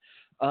then.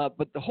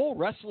 But the whole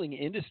wrestling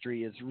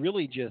industry is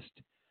really just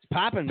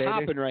popping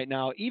right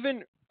now.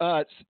 Even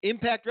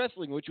Impact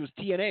Wrestling, which was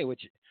TNA,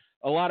 which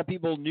a lot of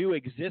people knew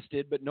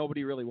existed, but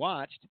nobody really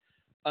watched.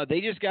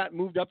 They just got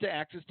moved up to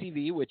Access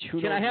TV, which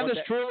who Can knows I have what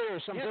this truly or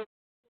something? Yeah.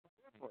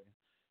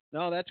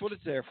 No, that's what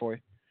it's there for.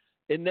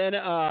 And then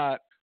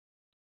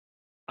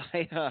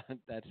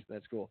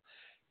that's cool.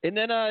 And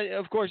then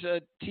of course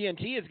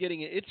TNT is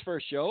getting its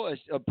first show,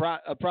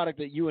 a product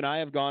that you and I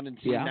have gone and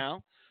seen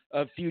now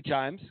a few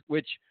times,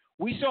 which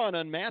we saw an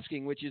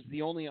unmasking, which is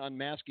the only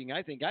unmasking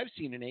I think I've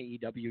seen in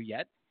AEW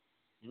yet.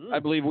 I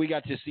believe we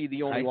got to see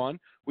the only one.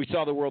 We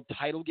saw the world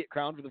title get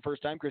crowned for the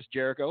first time, Chris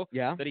Jericho.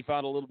 Yeah. That he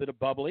found a little bit of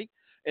bubbly.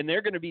 And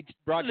they're going to be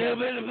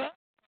broadcasting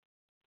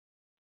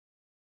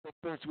the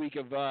first week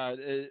of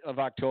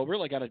October,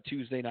 like on a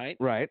Tuesday night.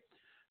 Right.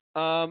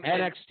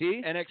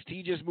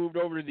 NXT just moved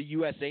over to the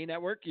USA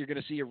Network. You're going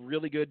to see a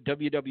really good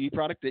WWE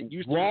product that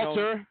used to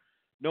be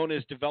known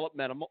as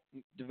developmental.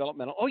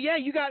 Oh, yeah,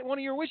 you got one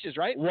of your wishes,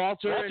 right?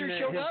 Walter and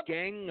his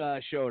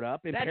gang showed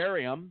up.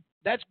 Imperium.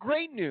 That's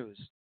great news.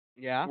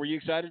 Yeah. Were you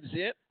excited to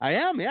see it? I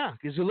am, yeah,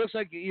 because it looks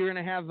like you're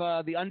going to have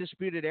the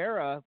Undisputed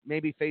Era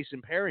maybe face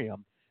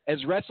Imperium.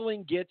 As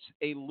wrestling gets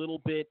a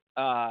little bit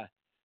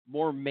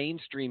more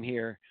mainstream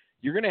here,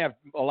 you're going to have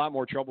a lot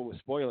more trouble with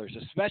spoilers,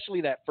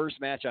 especially that first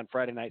match on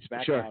Friday Night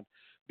SmackDown,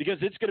 because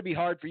it's going to be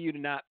hard for you to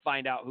not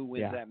find out who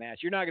wins that match.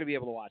 You're not going to be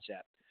able to watch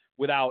that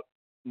without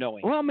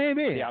knowing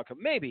the outcome.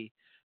 Maybe.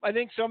 I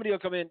think somebody will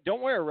come in.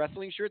 Don't wear a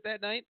wrestling shirt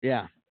that night.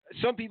 Yeah.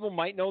 Some people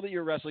might know that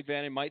you're a wrestling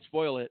fan and might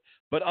spoil it,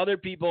 but other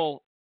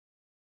people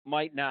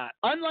might not.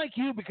 Unlike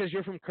you, because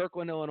you're from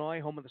Kirkland,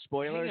 Illinois, home of the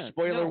spoilers.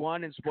 Spoiler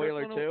 1 and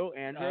Spoiler 2,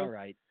 Andrew. All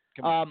right.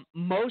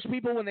 Most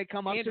people, when they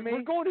come up to me...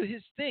 We're going to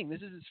his thing.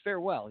 This is his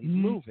farewell. He's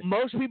moving.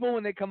 Most people,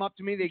 when they come up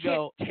to me, they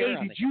go, hey,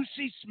 did you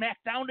see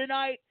SmackDown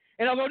tonight?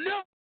 And I'll go,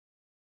 no.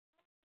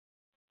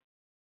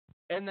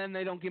 And then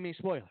they don't give me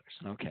spoilers.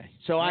 Okay.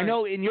 So I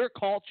know in your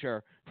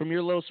culture, from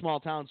your little small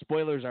town,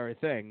 spoilers are a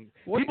thing.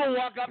 People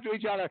walk up to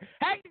each other,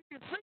 hey,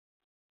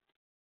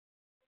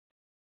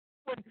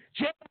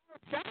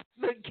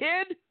 the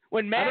kid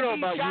when Maggie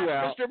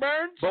shot Mr.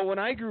 Burns. But when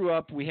I grew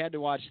up, we had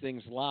to watch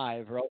things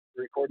live, or else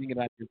we were recording it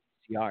on your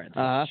VCR. And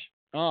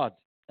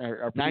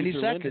our 90 producer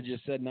Linda seconds.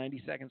 just said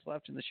 90 seconds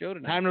left in the show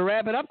tonight. Time to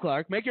wrap it up,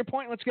 Clark. Make your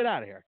point. Let's get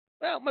out of here.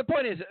 Well, my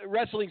point is,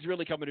 wrestling's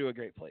really coming to a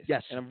great place.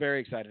 Yes. And I'm very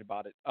excited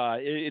about it.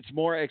 It's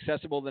more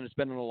accessible than it's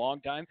been in a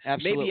long time.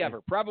 Absolutely. Maybe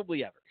ever.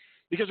 Probably ever.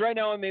 Because right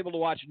now I'm able to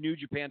watch New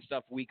Japan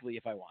stuff weekly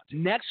if I want to.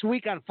 Next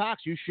week on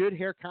Fox, you should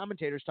hear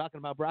commentators talking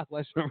about Brock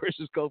Lesnar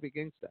versus Kofi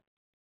Kingston.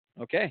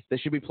 Okay. They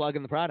should be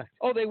plugging the product.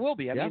 Oh, they will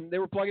be. I mean, they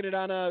were plugging it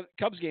on a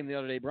Cubs game the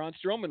other day. Braun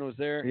Strowman was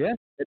there at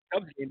the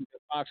Cubs game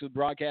because Fox was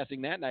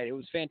broadcasting that night. It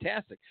was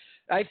fantastic.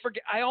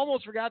 I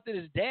almost forgot that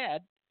his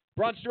dad,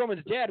 Braun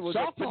Strowman's dad, was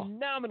a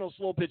phenomenal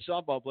slow-pitch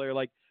softball player.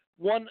 Like,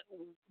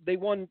 they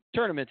won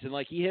tournaments, and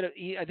like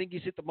I think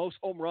he's hit the most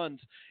home runs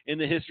in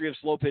the history of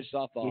slow-pitch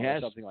softball or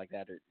something like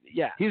that.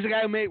 He's the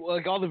guy who made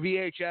like all the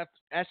VHS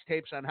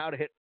tapes on how to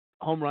hit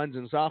home runs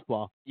in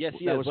softball. Yes,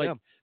 he is. Like, him.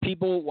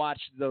 People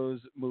watch those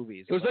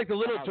movies. It was like the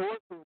little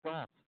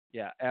door.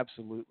 Yeah,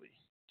 absolutely.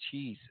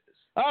 Jesus.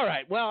 All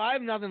right. Well, I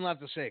have nothing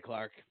left to say,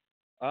 Clark.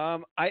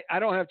 I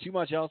don't have too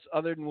much else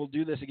other than we'll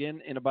do this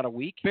again in about a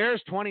week.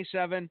 Bears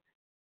 27.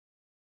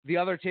 The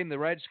other team, the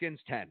Redskins,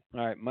 10.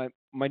 All right.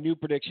 My new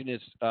prediction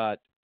is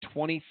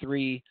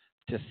 23-7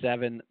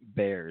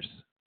 Bears.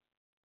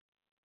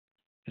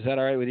 Is that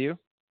all right with you?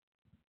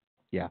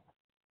 Yeah.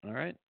 All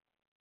right.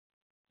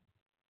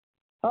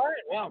 All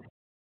right. Well,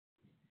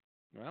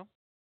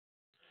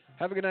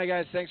 have a good night,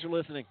 guys. Thanks for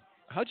listening.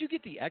 How'd you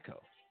get the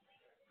echo?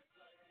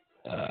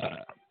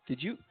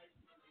 Did you?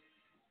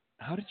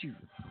 How did you?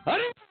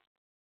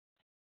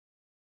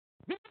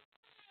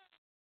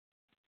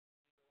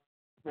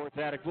 Sports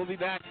Addict. We'll be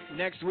back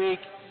next week.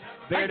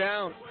 Bear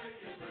down.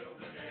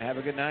 Have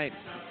a good night.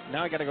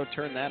 Now I got to go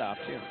turn that off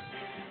too.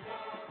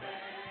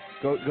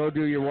 Go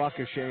do your walk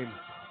of shame.